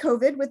setback with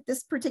COVID with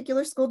this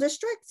particular school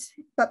district,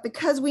 but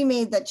because we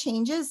made the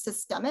changes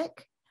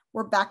systemic,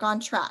 we're back on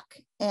track.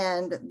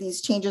 And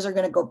these changes are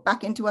going to go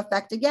back into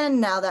effect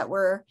again now that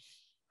we're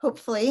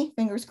hopefully,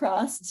 fingers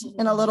crossed,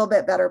 in a little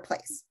bit better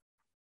place.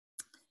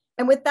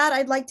 And with that,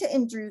 I'd like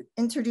to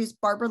introduce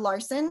Barbara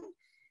Larson,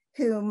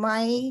 who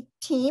my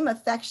team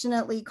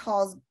affectionately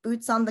calls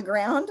boots on the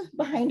ground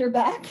behind her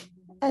back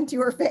and to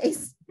her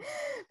face,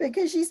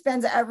 because she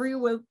spends every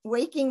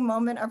waking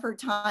moment of her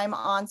time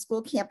on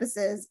school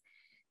campuses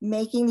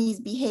making these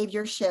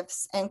behavior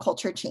shifts and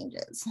culture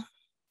changes.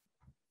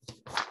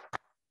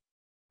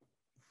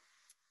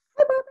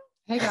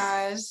 Hey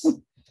guys.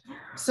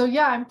 So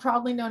yeah, I'm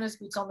proudly known as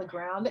Boots on the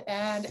Ground.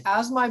 And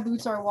as my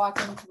boots are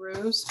walking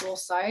through school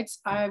sites,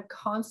 I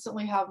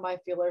constantly have my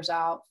feelers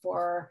out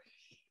for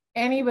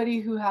anybody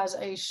who has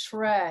a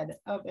shred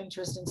of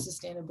interest in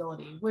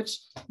sustainability, which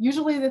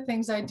usually the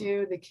things I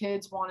do, the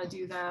kids want to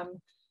do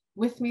them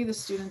with me, the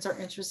students are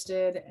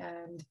interested.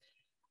 And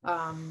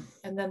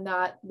And then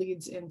that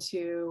leads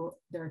into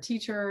their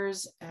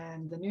teachers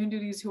and the noon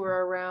duties who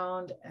are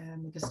around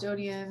and the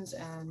custodians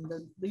and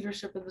the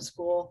leadership of the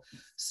school.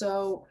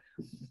 So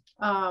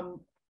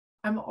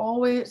I'm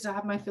always, I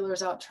have my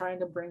feelers out trying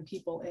to bring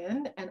people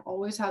in and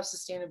always have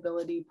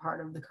sustainability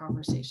part of the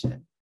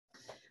conversation.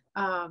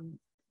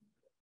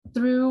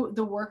 Through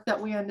the work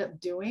that we end up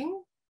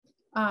doing,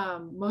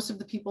 most of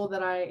the people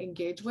that I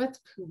engage with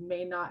who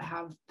may not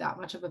have that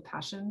much of a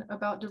passion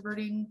about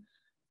diverting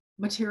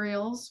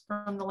materials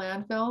from the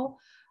landfill,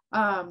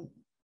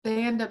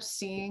 they end up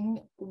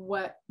seeing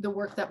what the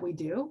work that we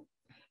do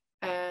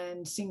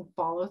and seeing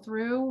follow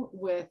through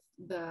with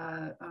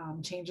the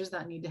changes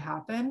that need to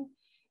happen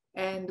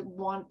and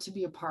want to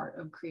be a part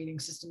of creating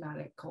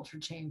systematic culture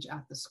change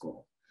at the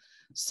school.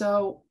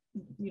 So,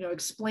 you know,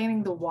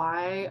 explaining the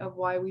why of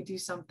why we do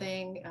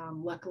something.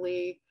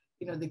 Luckily,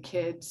 you know, the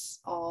kids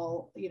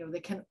all, you know, they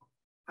can,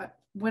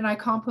 when I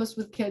compost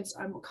with kids,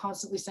 I'm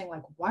constantly saying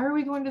like, why are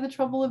we going to the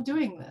trouble of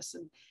doing this?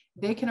 And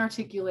they can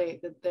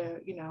articulate that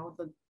the, you know,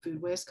 the food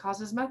waste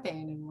causes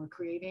methane and we're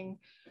creating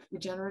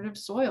regenerative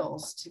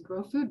soils to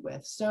grow food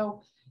with.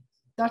 So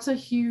that's a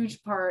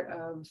huge part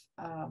of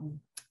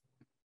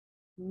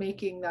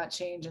making that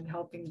change and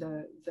helping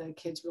the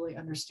kids really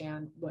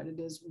understand what it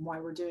is, why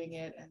we're doing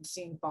it, and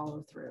seeing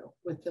follow through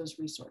with those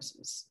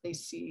resources. They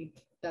see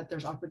that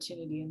there's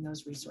opportunity in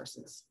those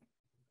resources.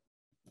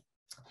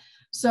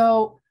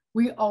 So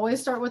we always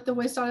start with the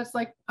waste audits,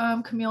 like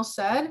Camille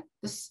said.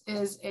 This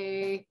is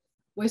a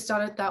waste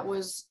audit that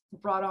was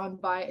brought on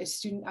by a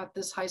student at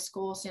this high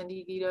school, San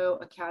Diego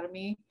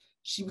Academy.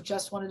 She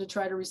just wanted to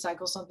try to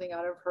recycle something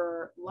out of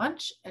her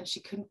lunch and she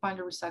couldn't find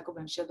a recycle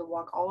bin. She had to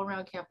walk all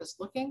around campus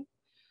looking.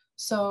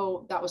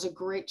 So that was a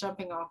great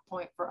jumping off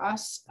point for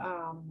us.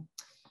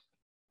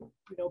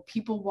 You know,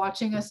 people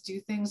watching us do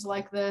things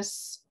like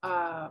this,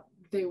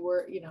 they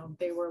were, you know,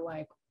 they were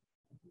like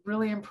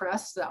really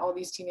impressed that all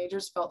these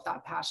teenagers felt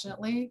that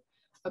passionately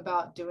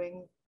about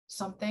doing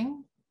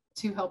something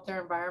to help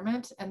their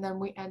environment. And then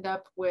we end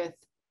up with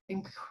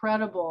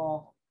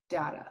incredible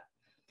data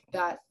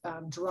that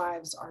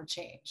drives our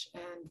change.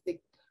 And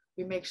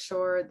we make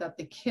sure that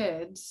the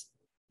kids,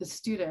 the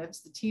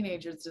students, the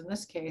teenagers in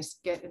this case,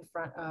 get in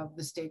front of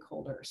the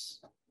stakeholders.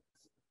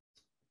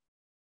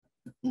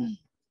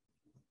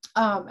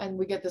 And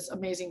we get this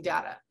amazing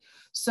data.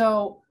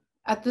 So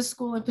at this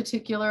school in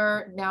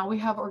particular, now we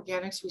have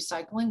organics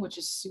recycling, which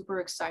is super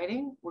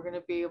exciting. We're going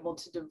to be able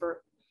to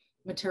divert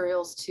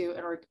materials to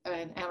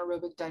an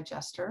anaerobic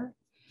digester.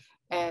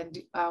 And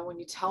when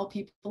you tell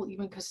people,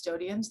 even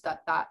custodians,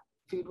 that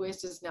food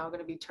waste is now going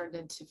to be turned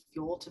into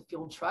fuel to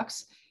fuel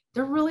trucks,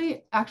 they're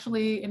really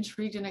actually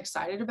intrigued and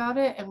excited about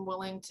it and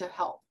willing to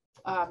help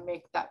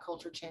make that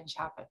culture change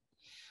happen.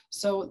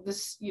 So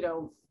this, you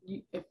know,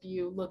 if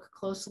you look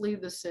closely,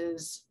 this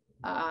is,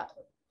 I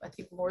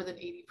think more than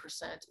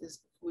 80%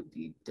 would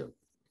be,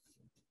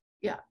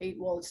 yeah,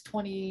 it's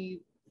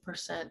 20%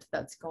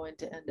 that's going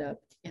to end up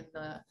in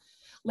the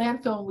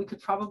landfill. And we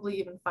could probably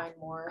even find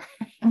more.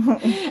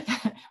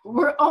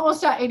 We're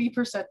almost at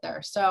 80%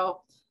 there.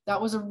 So that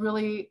was a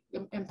really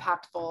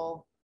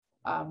impactful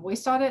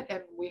waste audit,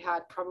 and we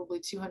had probably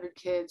 200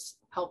 kids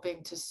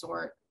helping to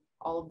sort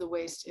all of the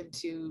waste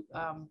into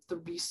the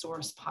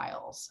resource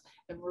piles,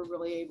 and we're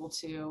really able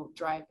to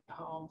drive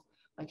home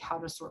like how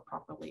to sort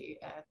properly,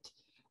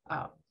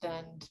 and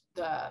then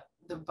the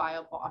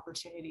viable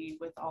opportunity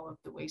with all of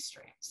the waste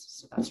streams.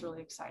 So that's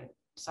really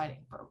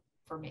exciting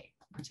for me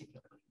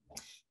particularly.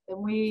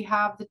 Then we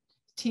have the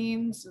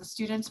teens, the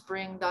students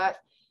bring that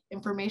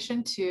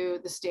information to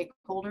the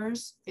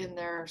stakeholders in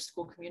their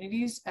school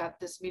communities. At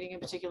this meeting in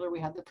particular,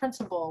 we had the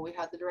principal, we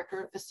had the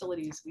director of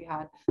facilities, we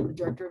had the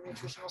director of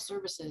nutritional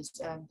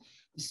services, and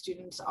the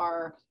students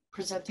are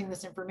presenting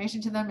this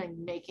information to them and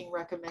making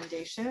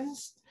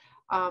recommendations,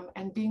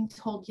 and being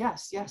told,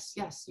 yes, yes,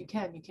 yes, you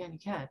can.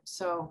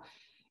 So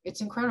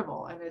it's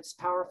incredible and it's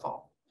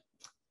powerful.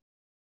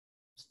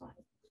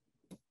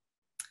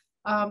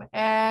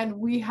 And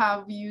we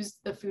have used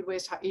the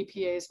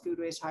EPA's food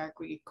waste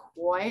hierarchy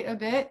quite a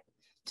bit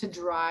to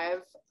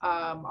drive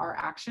our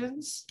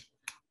actions.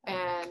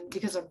 And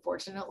because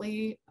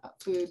unfortunately,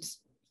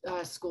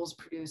 schools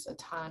produce a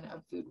ton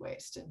of food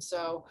waste. And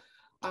so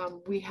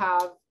we've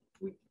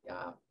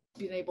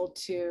been able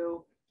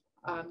to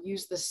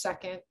use the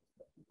second,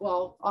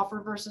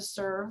 offer versus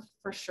serve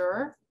for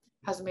sure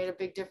has made a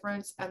big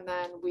difference. And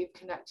then we've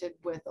connected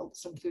with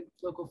some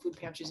local food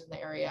pantries in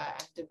the area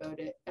and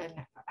devoted and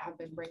have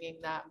been bringing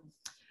them,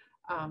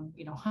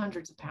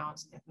 hundreds of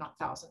pounds, if not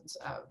thousands,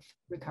 of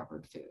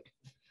recovered food.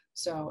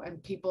 So,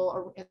 and people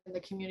are in the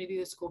community,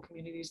 the school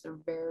communities, they're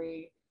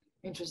very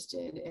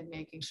interested in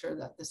making sure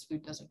that this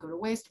food doesn't go to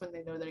waste when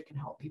they know that it can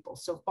help people.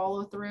 So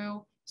follow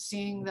through,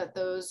 seeing that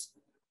those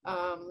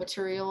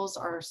materials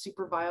are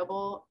super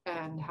viable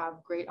and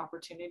have great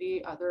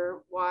opportunity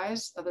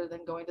otherwise, other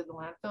than going to the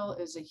landfill,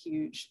 is a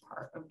huge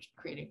part of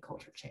creating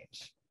culture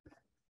change.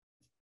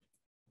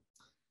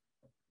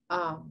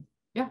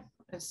 Yeah,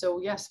 and so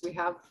yes, we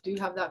do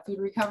have that food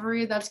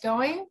recovery that's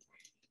going.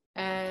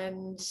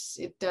 And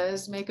it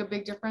does make a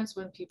big difference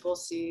when people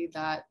see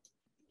that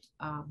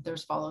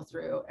there's follow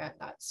through, and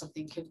that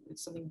something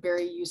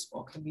very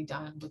useful can be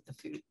done with the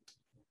food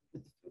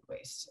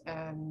waste.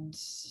 And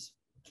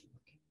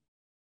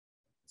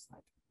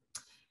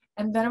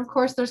then of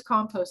course there's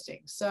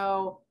composting.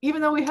 So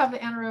even though we have the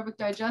anaerobic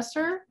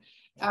digester,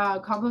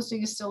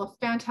 composting is still a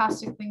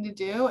fantastic thing to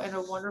do and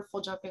a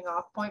wonderful jumping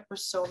off point for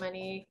so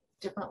many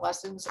different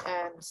lessons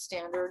and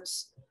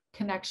standards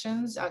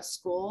connections at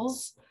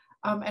schools.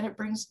 And it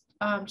brings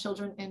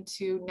children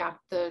into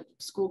the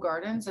school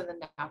gardens and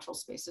the natural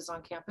spaces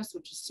on campus,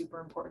 which is super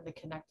important to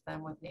connect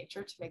them with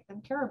nature to make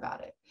them care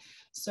about it.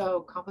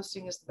 So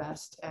composting is the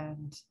best.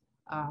 And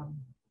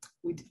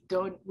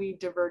we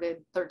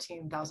diverted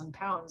 13,000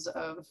 pounds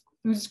of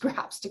food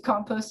scraps to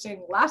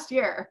composting last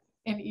year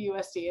in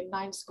EUSD in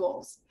 9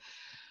 schools.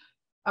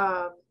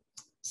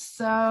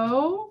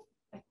 So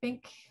I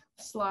think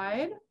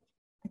slide.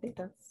 I think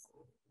that's,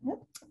 yep.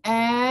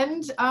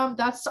 And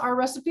that's our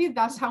recipe.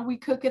 That's how we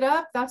cook it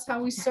up. That's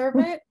how we serve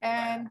it.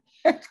 And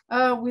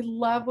we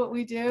love what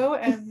we do.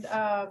 And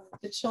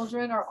the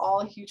children are all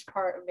a huge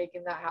part of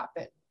making that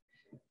happen.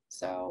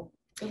 So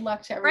good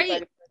luck to everybody.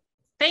 Great.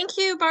 Thank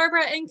you,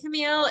 Barbara and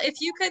Camille. If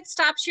you could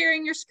stop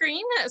sharing your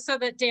screen so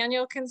that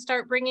Daniel can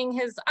start bringing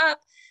his up.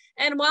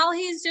 And while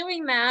he's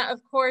doing that,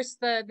 of course,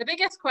 the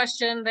biggest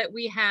question that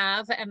we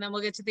have, and then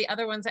we'll get to the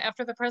other ones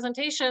after the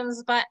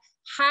presentations, but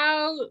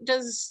how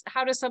does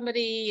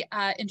somebody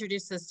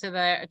introduce this to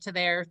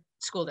their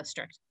school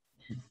district?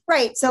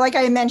 Right. So like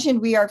I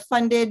mentioned, we are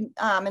funded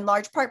in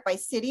large part by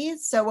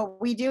cities. So what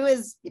we do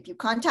is if you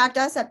contact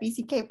us at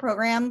BCK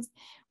Programs,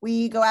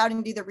 we go out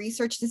and do the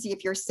research to see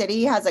if your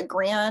city has a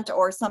grant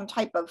or some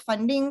type of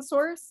funding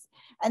source.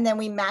 And then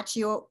we match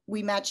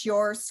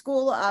your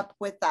school up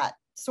with that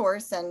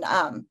source, and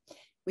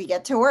we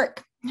get to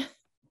work.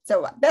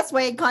 So best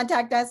way,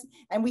 contact us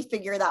and we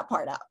figure that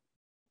part out.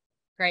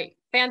 Great.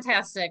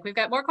 Fantastic. We've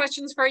got more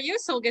questions for you,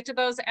 so we'll get to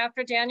those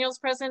after Daniel's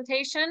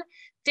presentation.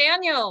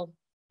 Daniel,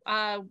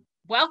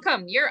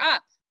 welcome. You're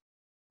up.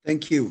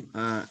 Thank you.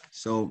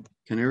 So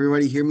can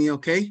everybody hear me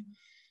okay?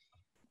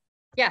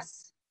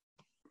 Yes.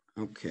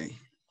 Okay.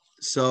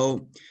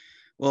 So,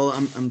 well,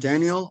 I'm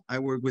Daniel. I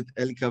work with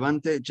El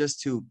Cavante.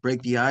 Just to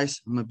break the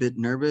ice, I'm a bit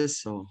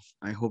nervous, so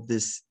I hope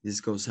this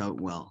goes out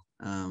well.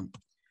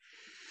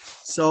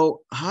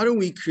 So how do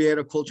we create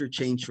a culture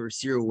change for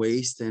zero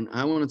waste? And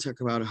I want to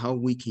talk about how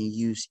we can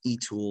use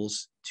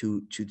e-tools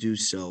to do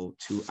so,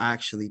 to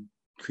actually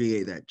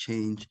create that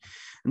change.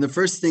 And the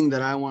first thing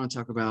that I want to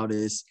talk about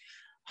is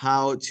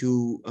how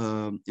to,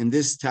 and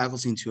this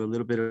tackles into a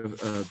little bit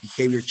of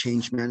behavior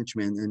change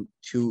management. And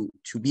to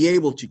be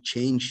able to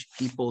change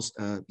people's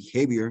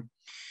behavior,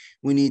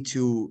 we need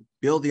to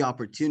build the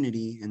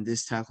opportunity, and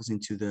this tackles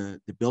into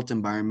the built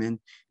environment.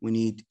 We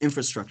need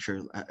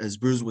infrastructure, as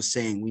Bruce was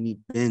saying. We need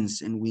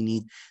bins, and we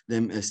need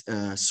them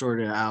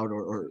sorted out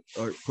or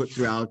put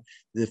throughout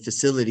the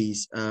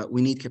facilities.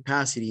 We need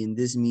capacity, and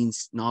this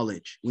means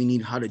knowledge. We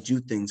need how to do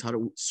things, how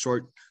to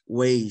sort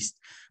waste,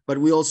 but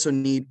we also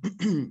need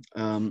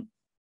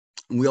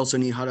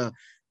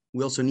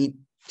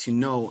to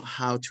know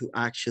how to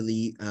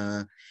actually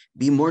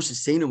be more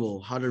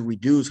sustainable, how to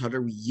reduce, how to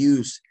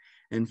reuse.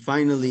 And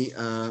finally,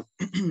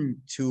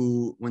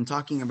 when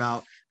talking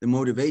about the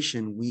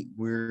motivation, we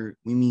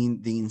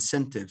mean the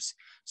incentives.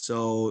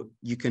 So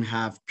you can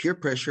have peer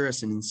pressure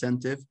as an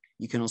incentive.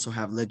 You can also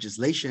have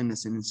legislation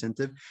as an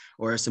incentive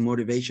or as a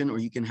motivation, or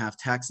you can have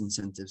tax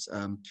incentives.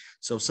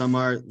 So some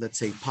are, let's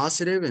say,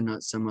 positive,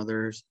 and some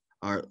others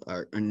are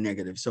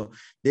negative. So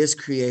this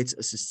creates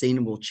a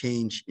sustainable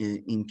change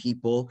in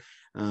people.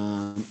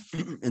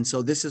 And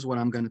so this is what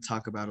I'm going to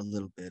talk about a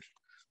little bit.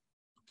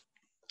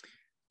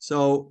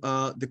 So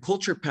the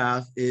culture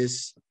path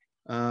is,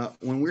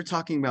 when we're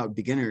talking about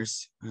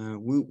beginners,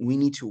 we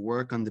need to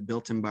work on the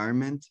built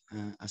environment,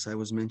 as I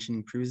was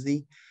mentioning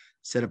previously,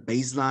 set a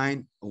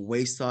baseline, a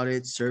waste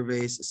audit,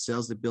 surveys,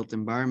 assess the built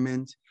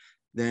environment,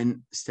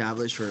 then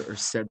establish or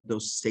set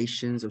those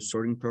stations of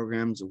sorting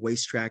programs,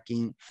 waste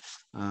tracking,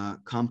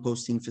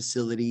 composting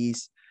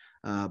facilities,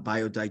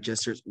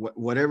 biodigesters,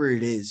 whatever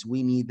it is.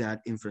 We need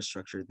that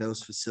infrastructure,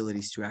 those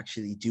facilities to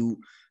actually do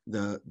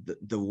the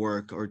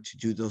work or to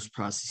do those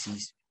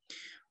processes.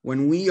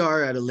 When we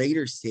are at a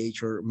later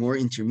stage or more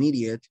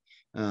intermediate,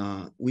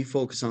 we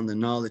focus on the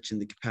knowledge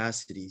and the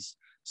capacities.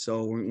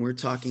 So when we're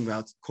talking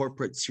about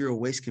corporate zero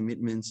waste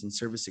commitments and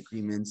service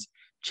agreements,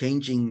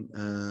 changing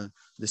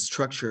the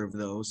structure of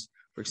those.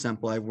 For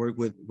example, I work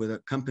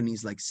with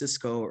companies like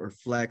Cisco or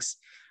Flex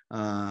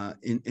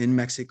in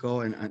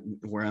Mexico, and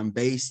where I'm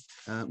based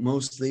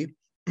mostly,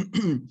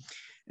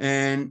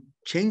 and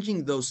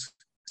changing those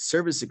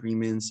service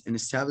agreements and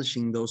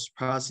establishing those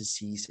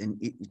processes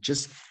and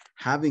just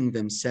having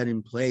them set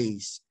in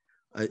place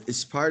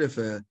is part of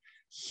a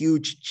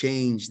huge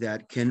change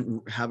that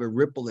can have a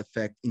ripple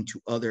effect into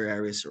other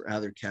areas or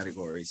other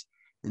categories.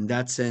 In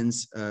that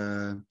sense,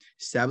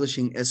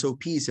 establishing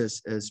SOPs,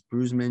 as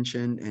Bruce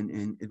mentioned,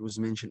 and it was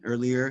mentioned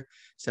earlier,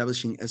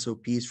 establishing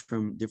SOPs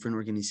from different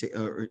organizations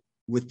or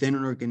within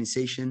an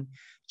organization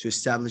to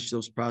establish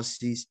those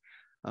processes.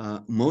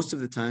 Most of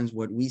the times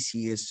what we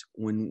see is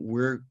when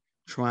we're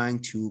trying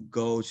to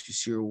go to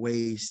zero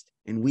waste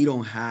and we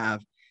don't have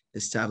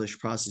established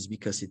process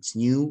because it's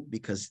new,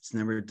 because it's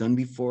never done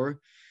before,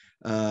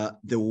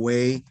 the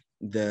way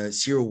the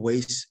zero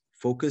waste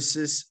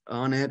focuses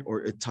on it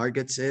or it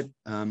targets it,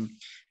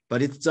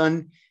 but it's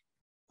done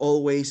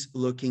always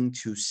looking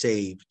to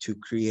save, to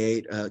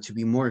create, to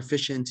be more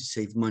efficient, to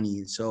save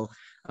money. So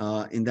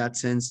in that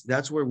sense,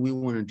 that's where we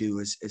want to do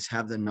is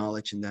have the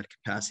knowledge and that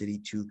capacity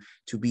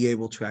to be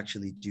able to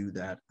actually do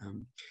that.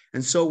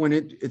 And so when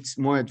it's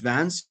more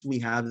advanced, we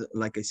have,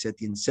 like I said,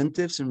 the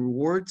incentives and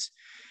rewards.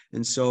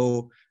 And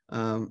so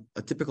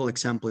a typical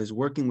example is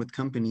working with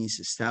companies,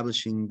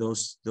 establishing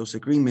those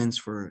agreements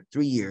for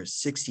 3 years,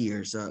 6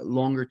 years,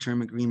 longer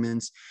term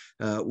agreements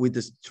with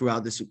this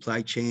throughout the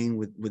supply chain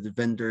with the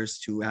vendors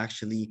to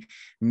actually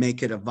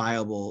make it a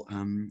viable.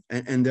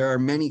 And there are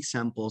many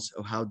examples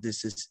of how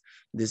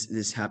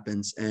this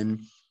happens. And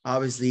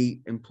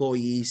obviously,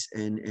 employees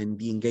and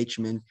the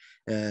engagement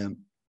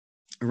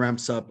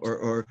ramps up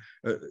or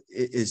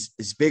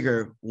is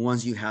bigger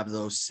once you have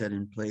those set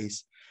in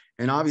place.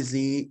 And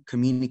obviously,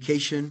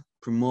 communication,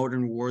 promote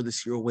and reward the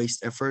zero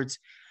waste efforts.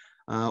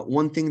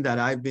 One thing that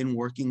I've been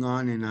working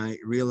on, and I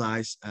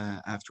realized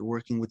after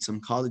working with some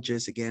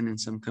colleges again and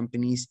some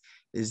companies,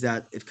 is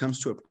that it comes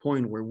to a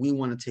point where we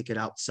want to take it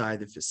outside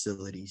the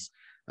facilities.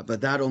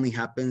 But that only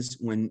happens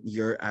when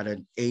you're at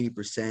an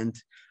 80%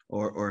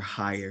 or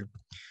higher.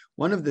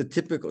 Some of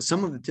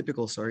the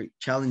typical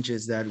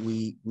challenges that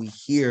we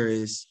hear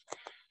is,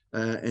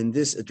 and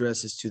this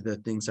addresses to the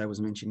things I was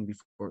mentioning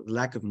before: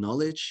 lack of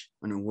knowledge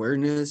and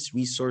awareness,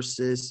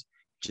 resources,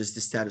 just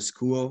the status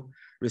quo,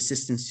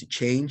 resistance to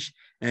change.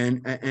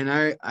 And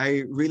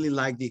I really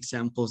like the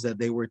examples that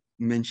they were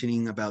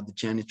mentioning about the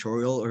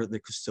janitorial or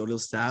the custodial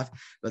staff,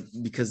 but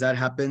because that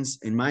happens,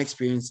 in my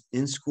experience,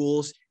 in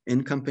schools,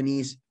 in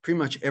companies, pretty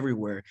much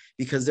everywhere,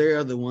 because they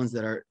are the ones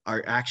that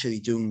are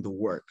actually doing the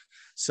work.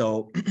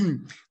 So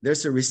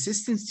there's a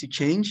resistance to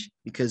change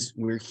because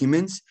we're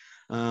humans.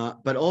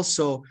 But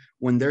also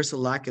when there's a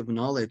lack of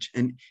knowledge,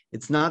 and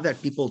it's not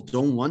that people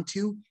don't want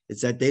to,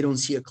 it's that they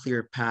don't see a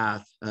clear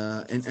path.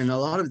 And a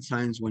lot of the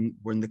times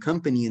when the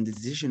company and the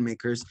decision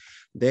makers,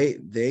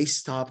 they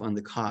stop on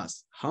the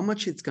cost, how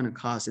much it's going to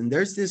cost. And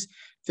there's this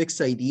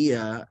fixed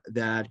idea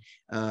that,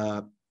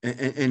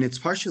 and it's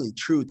partially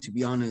true, to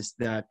be honest,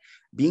 that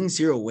being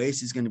zero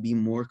waste is going to be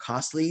more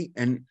costly.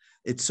 And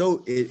it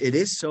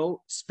is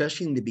so,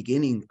 especially in the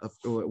beginning of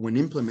when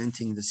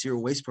implementing the zero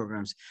waste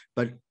programs.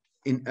 But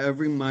in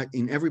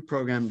every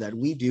program that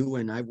we do,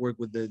 and I've worked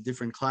with the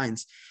different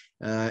clients,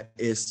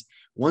 is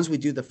once we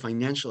do the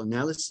financial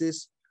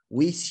analysis,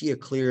 we see a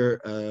clear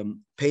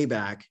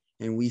payback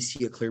and we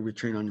see a clear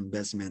return on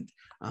investment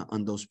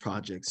on those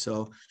projects.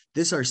 So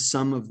these are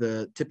some of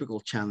the typical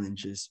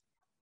challenges.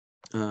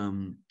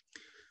 When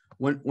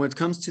it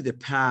comes to the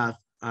path,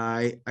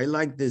 I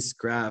like this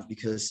graph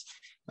because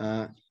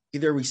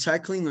either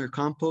recycling or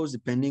compost,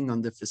 depending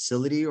on the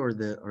facility or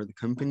the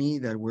company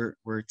that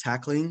we're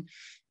tackling,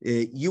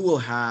 you will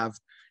have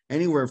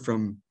anywhere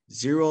from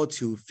 0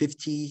 to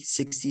 50,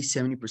 60,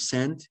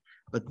 70%.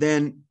 But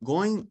then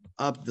going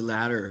up the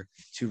ladder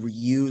to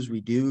reuse,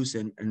 reduce,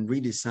 and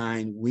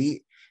redesign,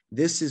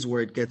 this is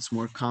where it gets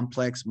more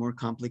complex, more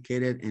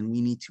complicated, and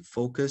we need to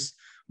focus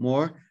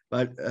more.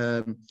 But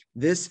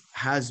this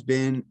has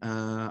been,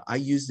 I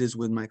use this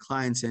with my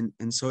clients,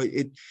 and so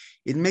it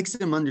makes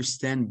them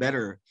understand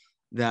better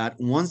that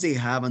once they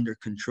have under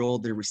control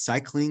their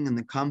recycling and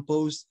the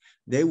compost,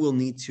 they will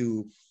need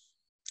to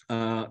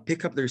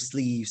pick up their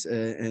sleeves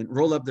and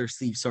roll up their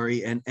sleeves,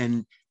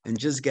 and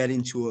just get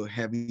into a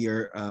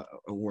heavier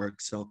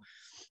work. So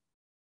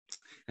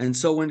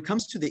when it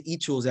comes to the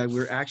e-tools that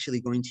we're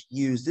actually going to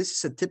use, this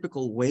is a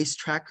typical waste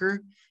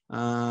tracker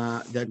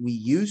that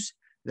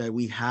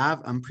we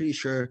have. I'm pretty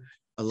sure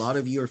a lot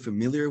of you are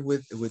familiar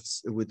with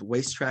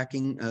waste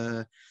tracking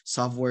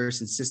softwares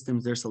and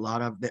systems. There's a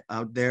lot of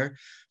out there.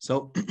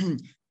 So,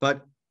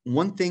 but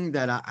one thing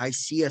that I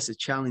see as a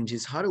challenge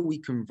is how do we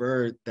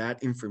convert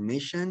that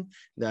information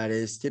that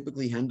is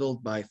typically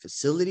handled by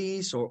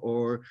facilities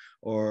or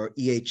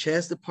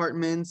EHS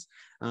departments.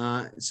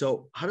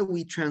 So how do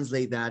we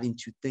translate that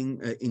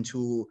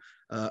into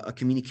a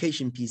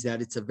communication piece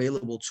that it's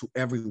available to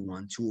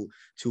everyone,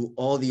 to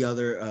all the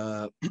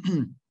other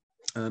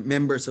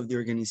members of the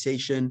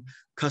organization,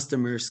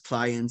 customers,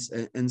 clients,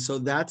 and so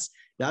that's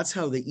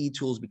how the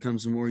e-tools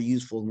becomes more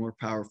useful, more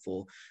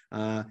powerful.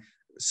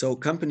 So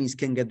companies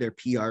can get their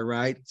PR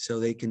right, so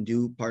they can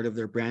do part of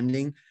their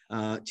branding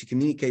to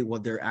communicate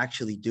what they're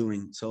actually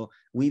doing. So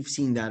we've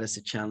seen that as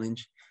a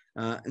challenge.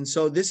 And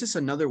so this is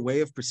another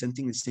way of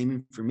presenting the same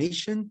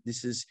information.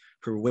 This is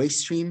per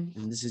waste stream,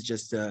 and this is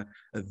just a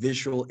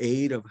visual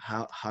aid of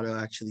how to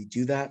actually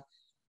do that.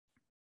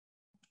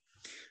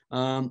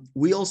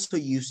 We also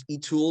use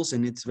e-tools,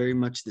 and it's very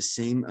much the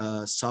same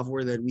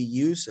software that we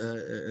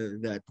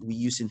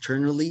use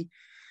internally.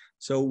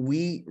 So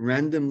we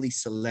randomly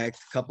select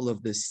a couple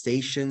of the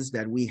stations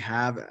that we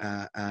have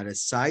at a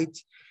site,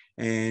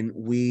 and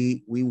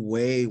we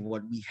weigh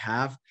what we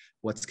have,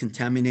 what's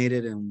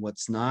contaminated and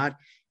what's not.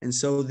 And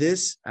so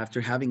this,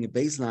 after having a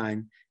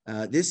baseline,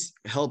 this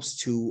helps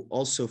to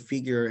also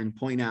figure and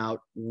point out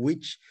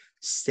which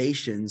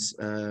stations,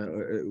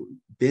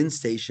 bin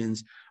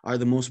stations, are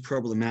the most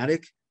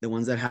problematic, the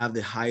ones that have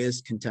the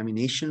highest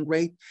contamination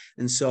rate.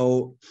 And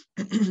so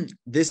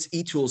this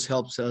eTools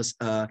helps us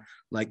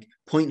like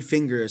point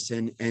fingers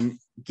and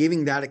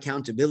giving that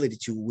accountability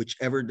to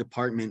whichever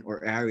department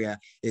or area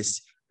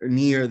is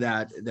near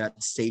that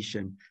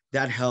station.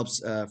 That helps,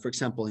 for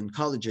example, in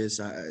colleges,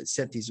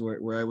 CETIS,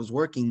 where I was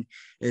working,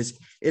 is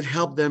it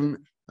helped them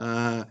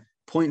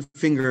point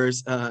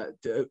fingers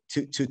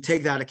to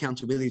take that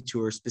accountability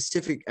to a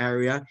specific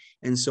area.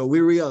 And so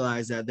we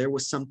realized that there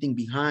was something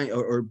behind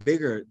or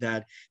bigger,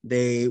 that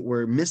they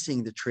were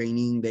missing the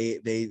training.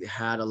 They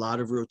had a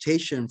lot of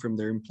rotation from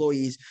their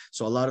employees.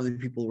 So a lot of the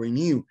people were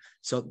new.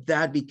 So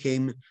that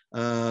became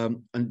a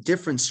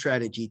different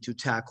strategy to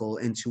tackle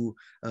and to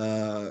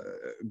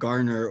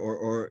garner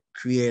or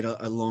create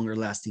a longer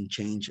lasting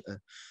change.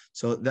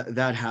 So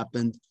that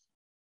happened.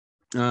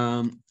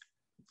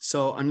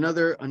 So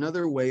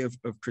another way of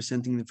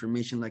presenting the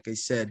information, like I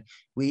said,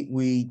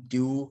 we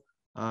do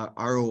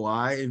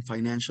ROI and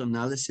financial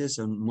analysis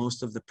on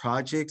most of the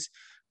projects.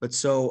 But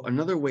so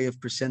another way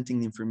of presenting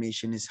the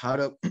information is how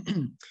to,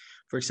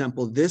 for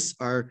example, these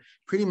are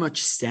pretty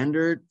much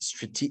standard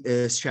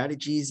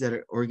strategies that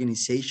an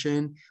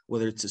organization,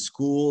 whether it's a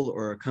school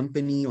or a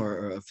company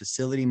or a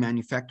facility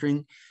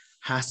manufacturing,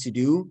 has to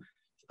do.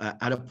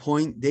 At a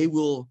point, they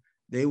will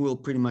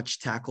pretty much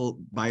tackle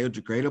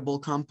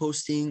biodegradable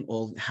composting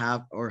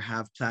or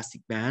have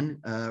plastic ban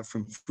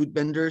from food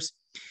vendors.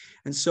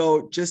 And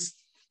so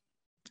just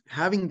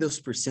having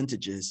those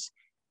percentages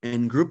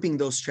and grouping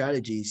those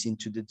strategies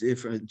into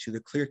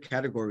the clear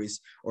categories,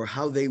 or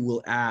how they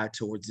will add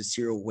towards the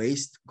zero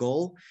waste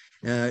goal,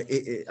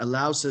 it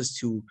allows us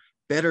to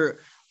better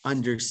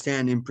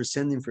understand and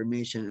present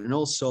information, and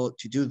also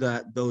to do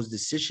those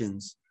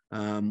decisions.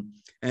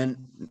 And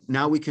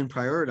now we can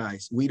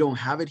prioritize. We don't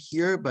have it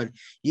here, but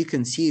you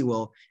can see,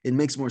 well, it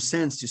makes more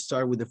sense to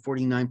start with the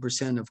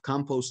 49% of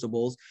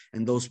compostables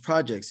and those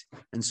projects.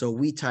 And so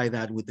we tie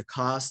that with the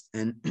cost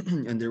and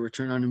the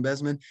return on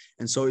investment.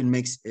 And so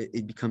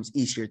it becomes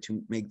easier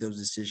to make those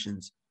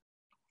decisions.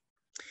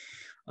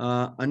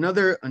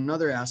 Another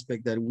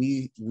aspect that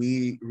we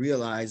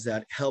realize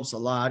that helps a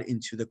lot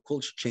into the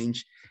culture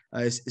change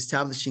is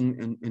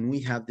establishing, and we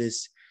have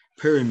this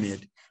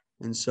pyramid.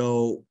 And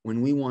so when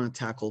we want to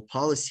tackle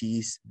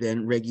policies,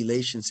 then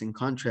regulations and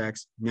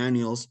contracts,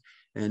 manuals,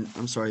 and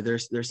I'm sorry,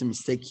 there's a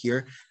mistake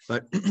here,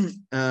 but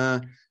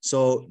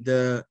so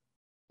the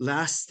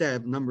last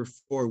step, number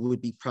 4, would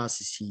be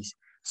processes.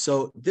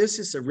 So this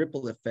is a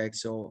ripple effect.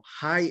 So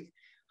high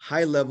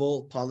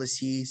level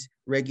policies,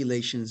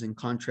 regulations, and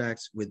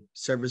contracts with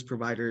service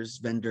providers,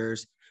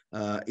 vendors,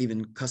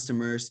 even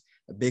customers,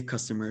 big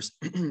customers.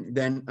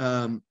 Then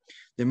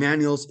the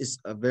manuals is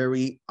a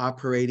very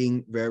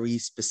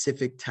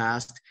specific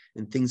task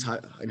and things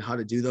how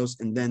to do those.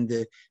 And then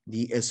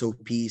the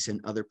SOPs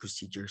and other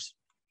procedures.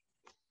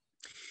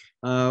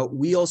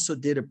 We also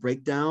did a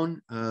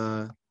breakdown.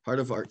 Part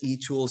of our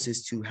eTools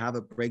is to have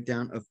a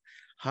breakdown of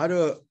how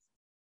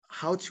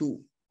to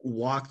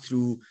walk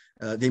through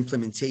the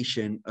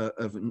implementation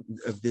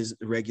of these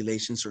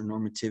regulations or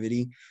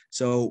normativity.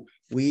 So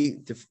we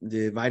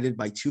divided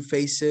by 2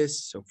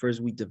 phases. So first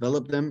we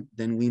develop them,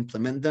 then we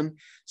implement them.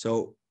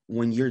 So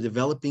when you're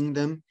developing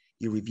them,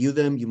 you review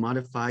them, you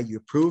modify, you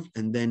approve,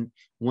 and then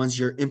once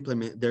they're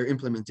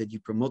implemented, you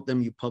promote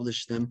them, you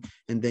publish them,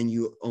 and then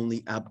you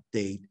only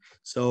update.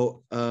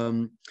 So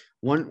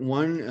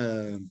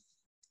one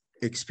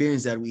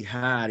experience that we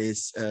had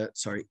is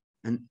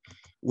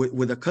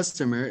with a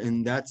customer,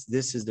 and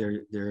this is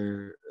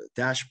their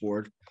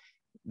dashboard.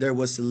 There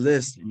was a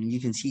list, and you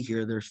can see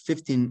here there's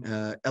 15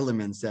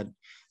 elements that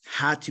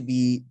had to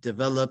be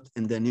developed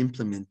and then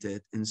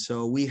implemented. And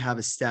so we have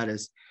a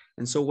status.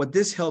 And so what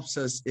this helps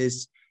us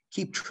is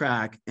keep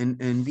track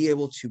and be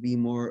able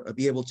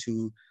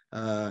to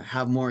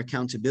have more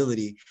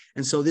accountability.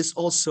 And so this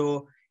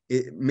also,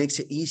 it makes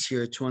it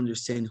easier to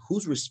understand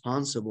who's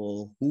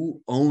responsible, who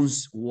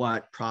owns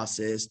what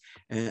process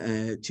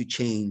to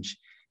change.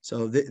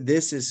 So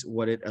this is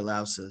what it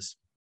allows us.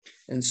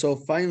 And so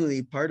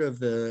finally, part of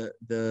the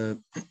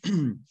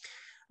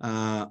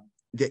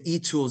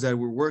eTools that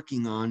we're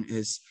working on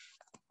is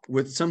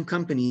with some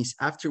companies,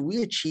 after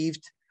we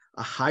achieved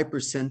a high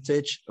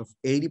percentage of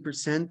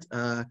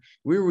 80%,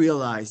 we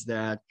realized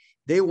that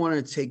they want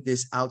to take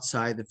this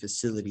outside the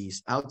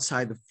facilities,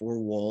 outside the 4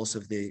 walls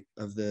of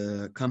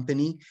the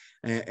company.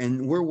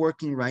 And we're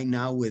working right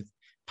now with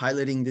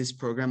piloting this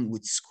program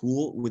with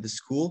the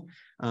school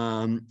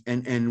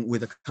and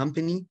with a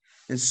company.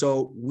 And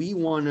so we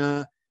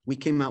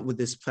came out with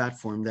this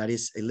platform that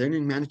is a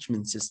learning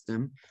management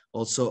system,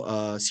 also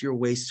a zero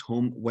waste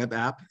home web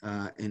app,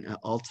 and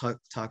I'll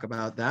talk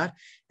about that,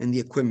 and the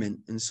equipment.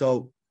 And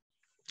so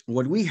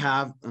what we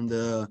have on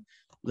the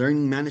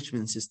learning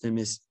management system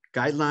is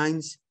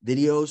guidelines,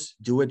 videos,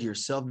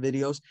 do-it-yourself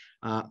videos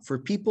for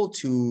people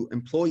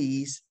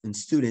employees and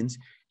students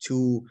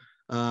to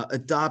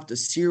adopt a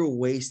zero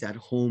waste at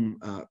home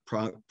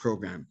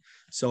program.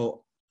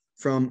 So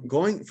from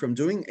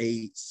doing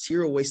a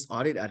zero waste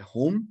audit at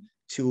home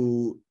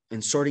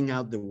and sorting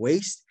out the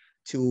waste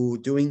to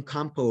doing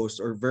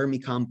compost or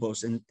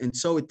vermicompost. And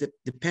so it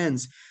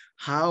depends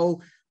how,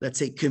 let's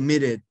say,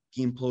 committed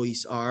the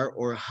employees are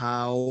or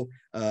how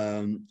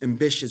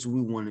ambitious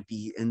we want to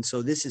be. And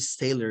so this is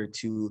tailored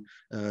to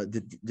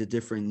the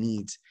different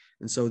needs.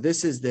 And so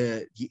this is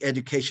the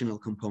educational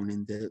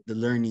component, the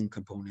learning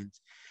component.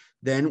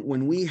 Then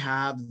when we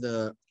have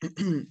the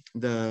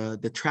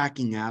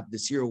tracking app, the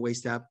zero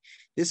waste app,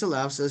 this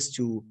allows us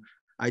to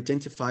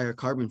identify our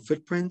carbon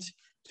footprint,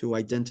 to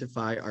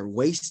identify our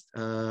waste,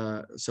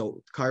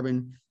 so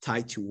carbon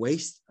tied to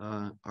waste,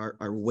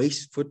 our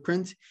waste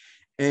footprint,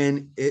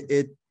 and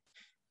it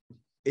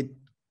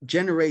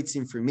generates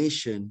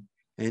information,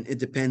 and it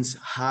depends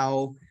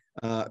how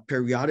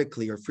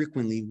periodically or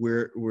frequently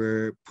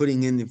we're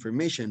putting in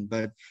information.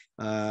 But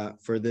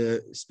for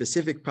the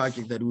specific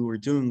project that we were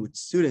doing with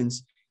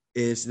students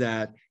is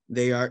that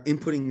they are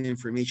inputting the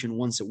information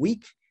once a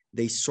week.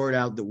 They sort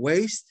out the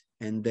waste,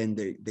 and then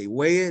they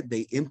weigh it,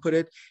 they input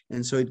it,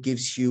 and so it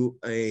gives you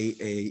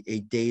a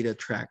data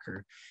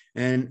tracker.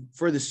 And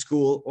for the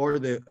school or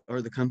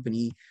the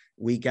company,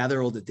 we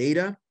gather all the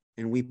data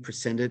and we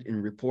present it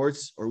in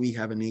reports, or we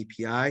have an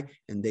API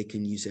and they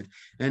can use it.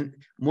 And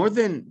more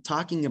than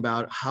talking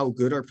about how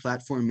good our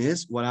platform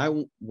is, what I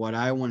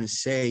want to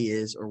say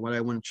is, or what I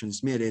want to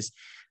transmit is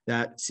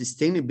that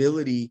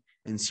sustainability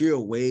and zero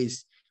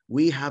waste,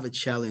 we have a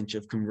challenge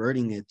of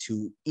converting it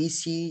to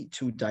easy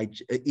to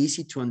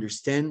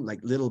understand, like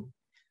little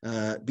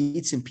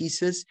bits and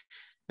pieces,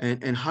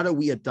 and how do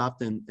we adopt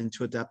them and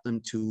to adapt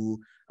them to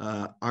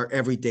our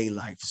everyday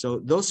life. So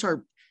those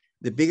are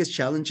the biggest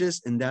challenges,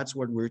 and that's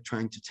what we're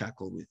trying to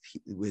tackle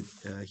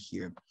with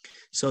here.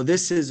 So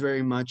this is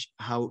very much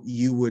how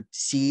you would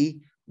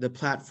see the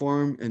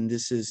platform, and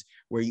this is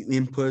where you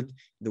input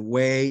the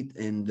weight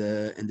and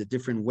the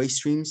different waste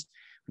streams.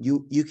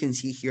 You can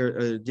see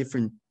here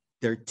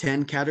there are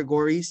 10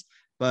 categories,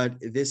 but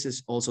this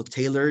is also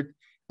tailored.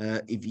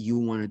 If you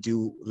want to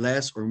do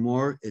less or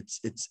more,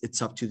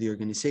 it's up to the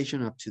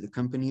organization, up to the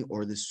company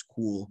or the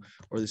school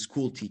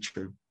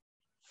teacher.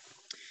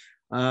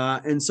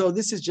 And so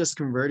this is just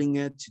converting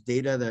it to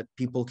data that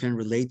people can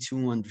relate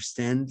to,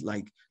 understand,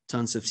 like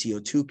tons of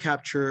CO2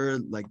 capture,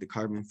 like the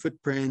carbon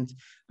footprint,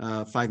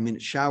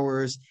 5-minute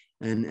showers,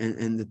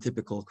 and the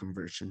typical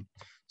conversion.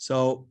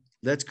 So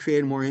let's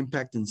create more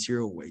impact and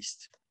zero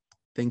waste.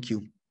 Thank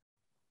you.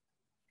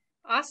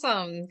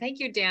 Awesome. Thank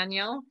you,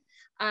 Daniel.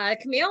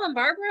 Camille and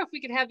Barbara, if we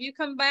could have you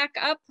come back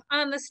up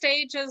on the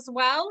stage as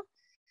well.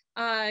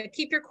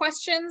 Keep your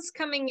questions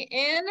coming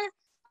in.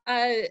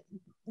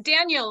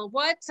 Daniel,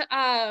 what's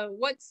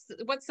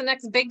the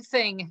next big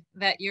thing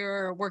that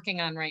you're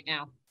working on right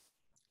now?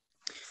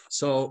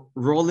 So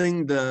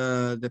rolling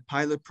the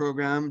pilot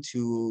program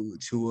to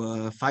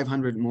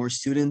 500 more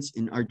students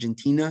in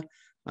Argentina.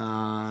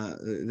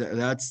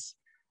 That's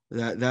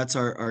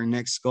our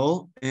next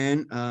goal,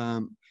 and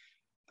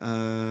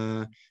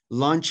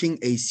launching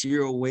a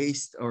zero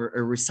waste or a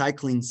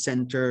recycling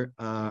center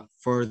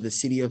for the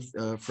city of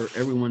for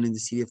everyone in the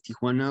city of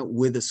Tijuana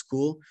with a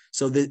school.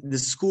 So the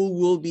school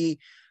will be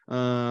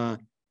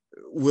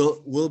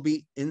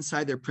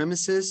inside their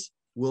premises.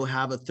 We'll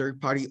have a third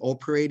party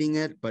operating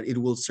it, but it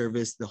will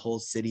service the whole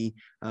city.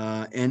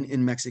 And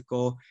in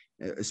Mexico,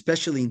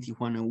 especially in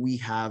Tijuana, we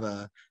have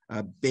a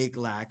big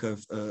lack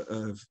of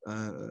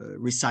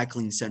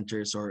recycling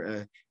centers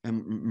or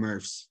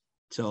MRFs.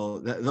 So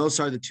those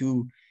are the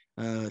two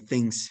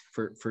things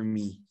for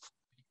me.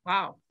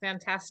 Wow,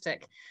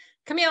 fantastic.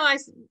 Camille, I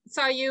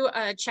saw you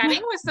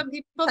chatting with some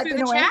people through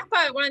the chat, but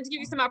I wanted to give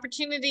you some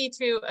opportunity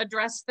to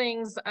address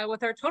things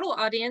with our total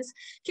audience.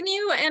 Can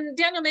you, and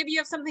Daniel, maybe you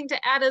have something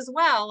to add as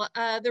well,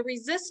 the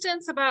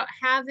resistance about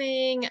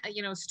having,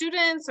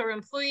 students or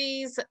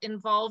employees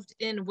involved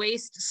in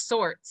waste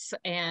sorts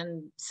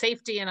and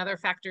safety and other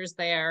factors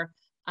there.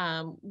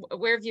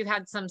 Where have you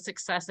had some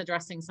success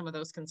addressing some of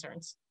those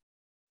concerns?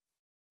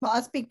 Well,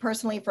 I'll speak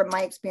personally from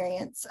my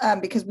experience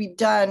because we've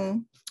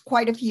done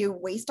quite a few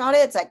waste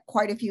audits at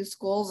quite a few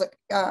schools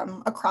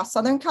across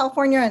Southern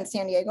California and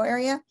San Diego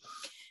area.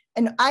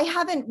 And I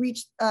haven't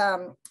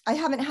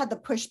had the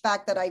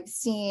pushback that I've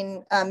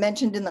seen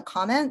mentioned in the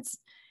comments.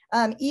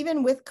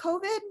 Even with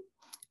COVID,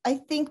 I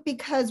think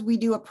because we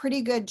do a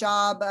pretty good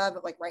job of,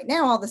 like right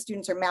now, all the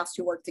students are masked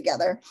who work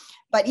together.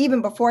 But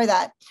even before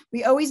that,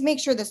 we always make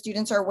sure the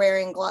students are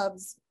wearing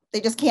gloves.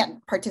 They just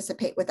can't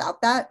participate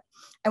without that.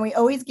 And we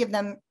always give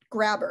them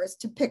grabbers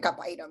to pick up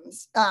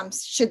items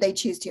should they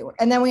choose to.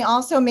 And then we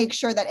also make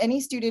sure that any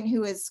student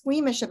who is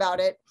squeamish about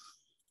it,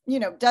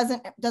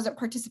 doesn't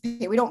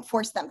participate. We don't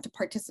force them to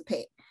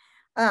participate.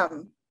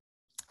 And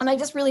I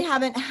just really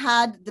haven't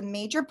had the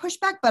major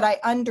pushback, but I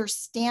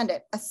understand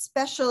it,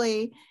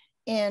 especially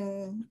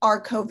in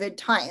our COVID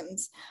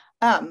times.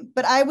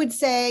 But I would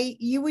say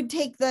you would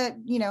take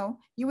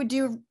you would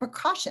do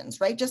precautions,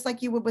 right? Just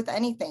like you would with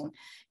anything.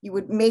 You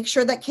would make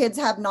sure that kids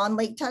have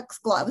non-latex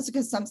gloves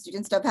because some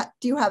students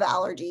do have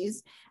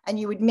allergies. And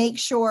you would make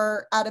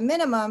sure at a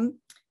minimum,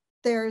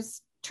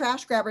 there's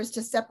trash grabbers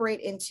to separate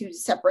into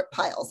separate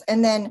piles.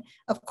 And then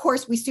of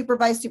course we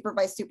supervise,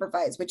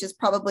 which is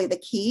probably the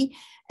key.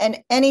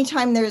 And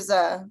anytime there's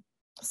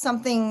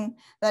something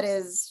that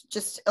is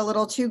just a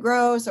little too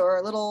gross or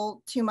a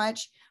little too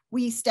much,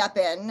 we step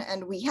in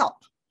and we help.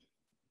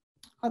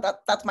 Oh,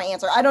 that's my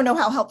answer. I don't know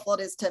how helpful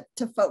it is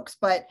to folks,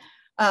 but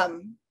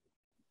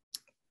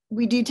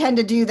we do tend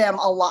to do them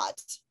a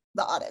lot,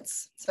 the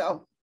audits.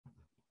 So.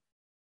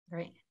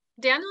 Great.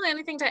 Daniel,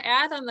 anything to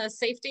add on the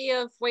safety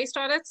of waste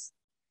audits?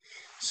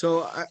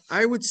 So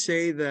I would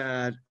say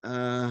that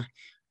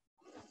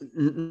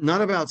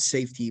not about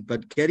safety,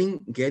 but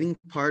getting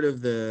part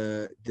of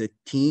the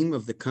team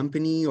of the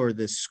company or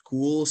the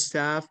school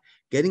staff,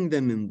 getting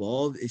them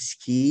involved is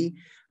key,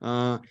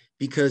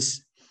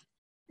 because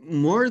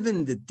more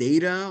than the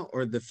data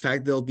or the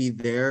fact they'll be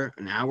there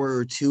an hour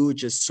or two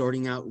just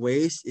sorting out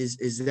waste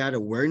is that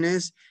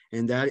awareness,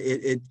 and that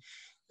it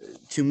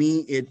to me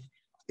it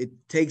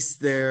takes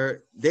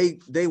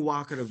they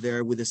walk out of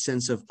there with a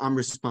sense of I'm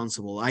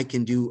responsible.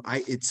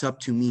 It's up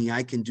to me.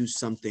 I can do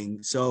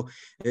something. So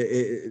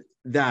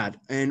that,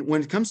 and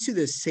when it comes to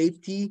the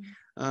safety,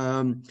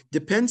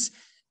 depends.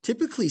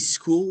 Typically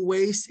school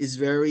waste is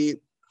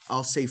very,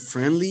 I'll say,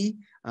 friendly.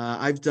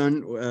 I've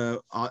done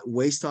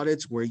waste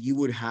audits where you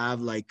would have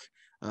like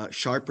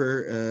sharp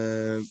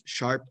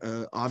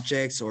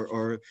objects,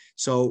 or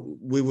so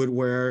we would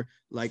wear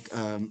like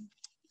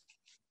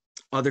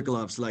other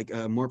gloves, like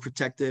more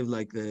protective,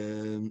 like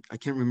I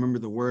can't remember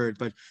the word,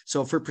 but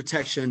so for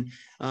protection,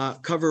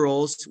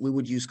 coveralls, we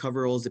would use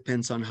coveralls,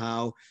 depends on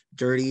how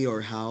dirty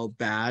or how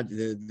bad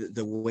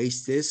the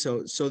waste is.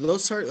 So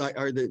those are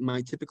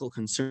my typical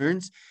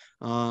concerns.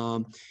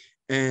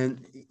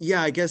 And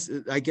yeah, I guess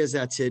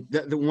that's it.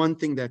 The one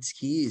thing that's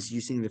key is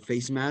using the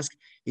face mask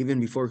even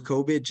before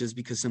COVID, just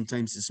because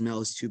sometimes the smell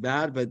is too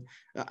bad. But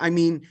I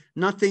mean,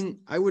 nothing,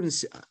 I would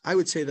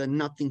say that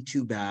nothing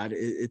too bad.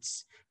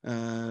 It's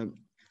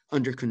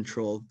under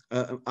control.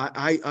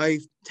 I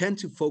tend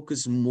to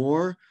focus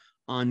more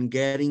on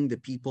getting the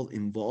people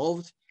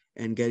involved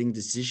and getting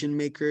decision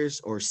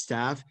makers or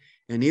staff.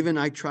 And even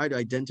I try to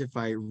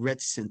identify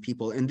reticent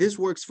people. And this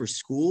works for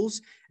schools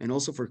and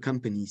also for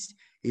companies.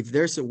 If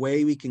there's a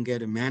way we can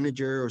get a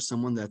manager or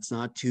someone that's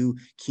not too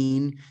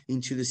keen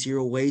into the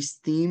zero waste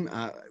theme,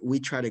 we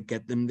try to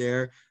get them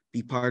there,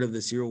 be part of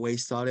the zero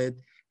waste audit.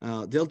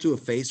 They'll do a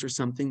face or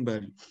something,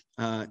 but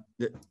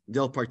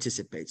they'll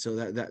participate. So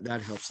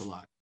that helps a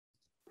lot.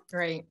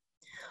 Great.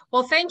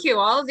 Well, thank you.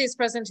 All of these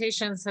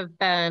presentations have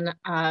been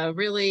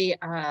really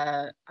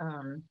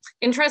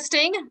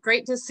interesting.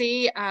 Great to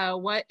see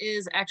what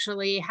is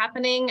actually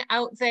happening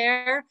out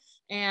there.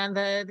 And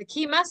the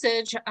key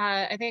message,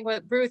 I think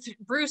what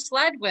Bruce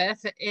led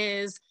with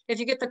is, if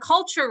you get the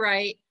culture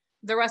right,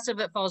 the rest of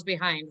it falls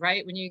behind,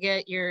 right? When you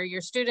get your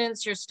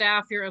students, your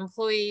staff, your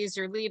employees,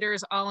 your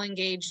leaders all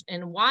engaged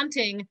in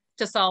wanting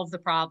to solve the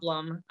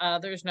problem,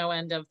 there's no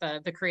end of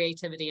the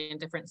creativity and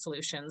different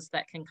solutions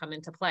that can come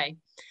into play.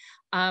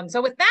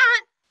 So with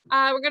that,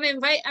 we're going to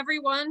invite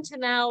everyone to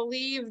now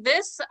leave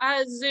this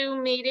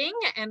Zoom meeting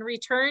and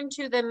return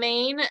to the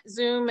main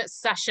Zoom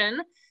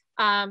session.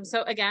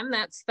 So again,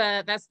 that's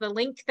the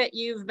link that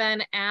you've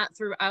been at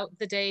throughout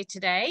the day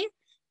today.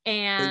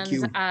 And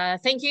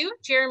thank you.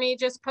 Jeremy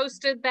just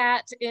posted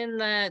that in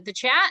the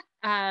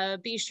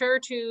chat. Be sure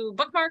to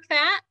bookmark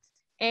that,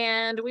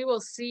 and we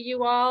will see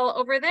you all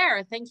over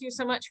there. Thank you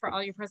so much for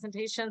all your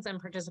presentations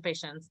and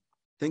participations.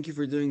 Thank you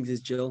for doing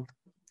this, Jill,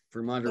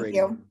 for moderating.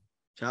 Thank you.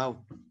 Ciao.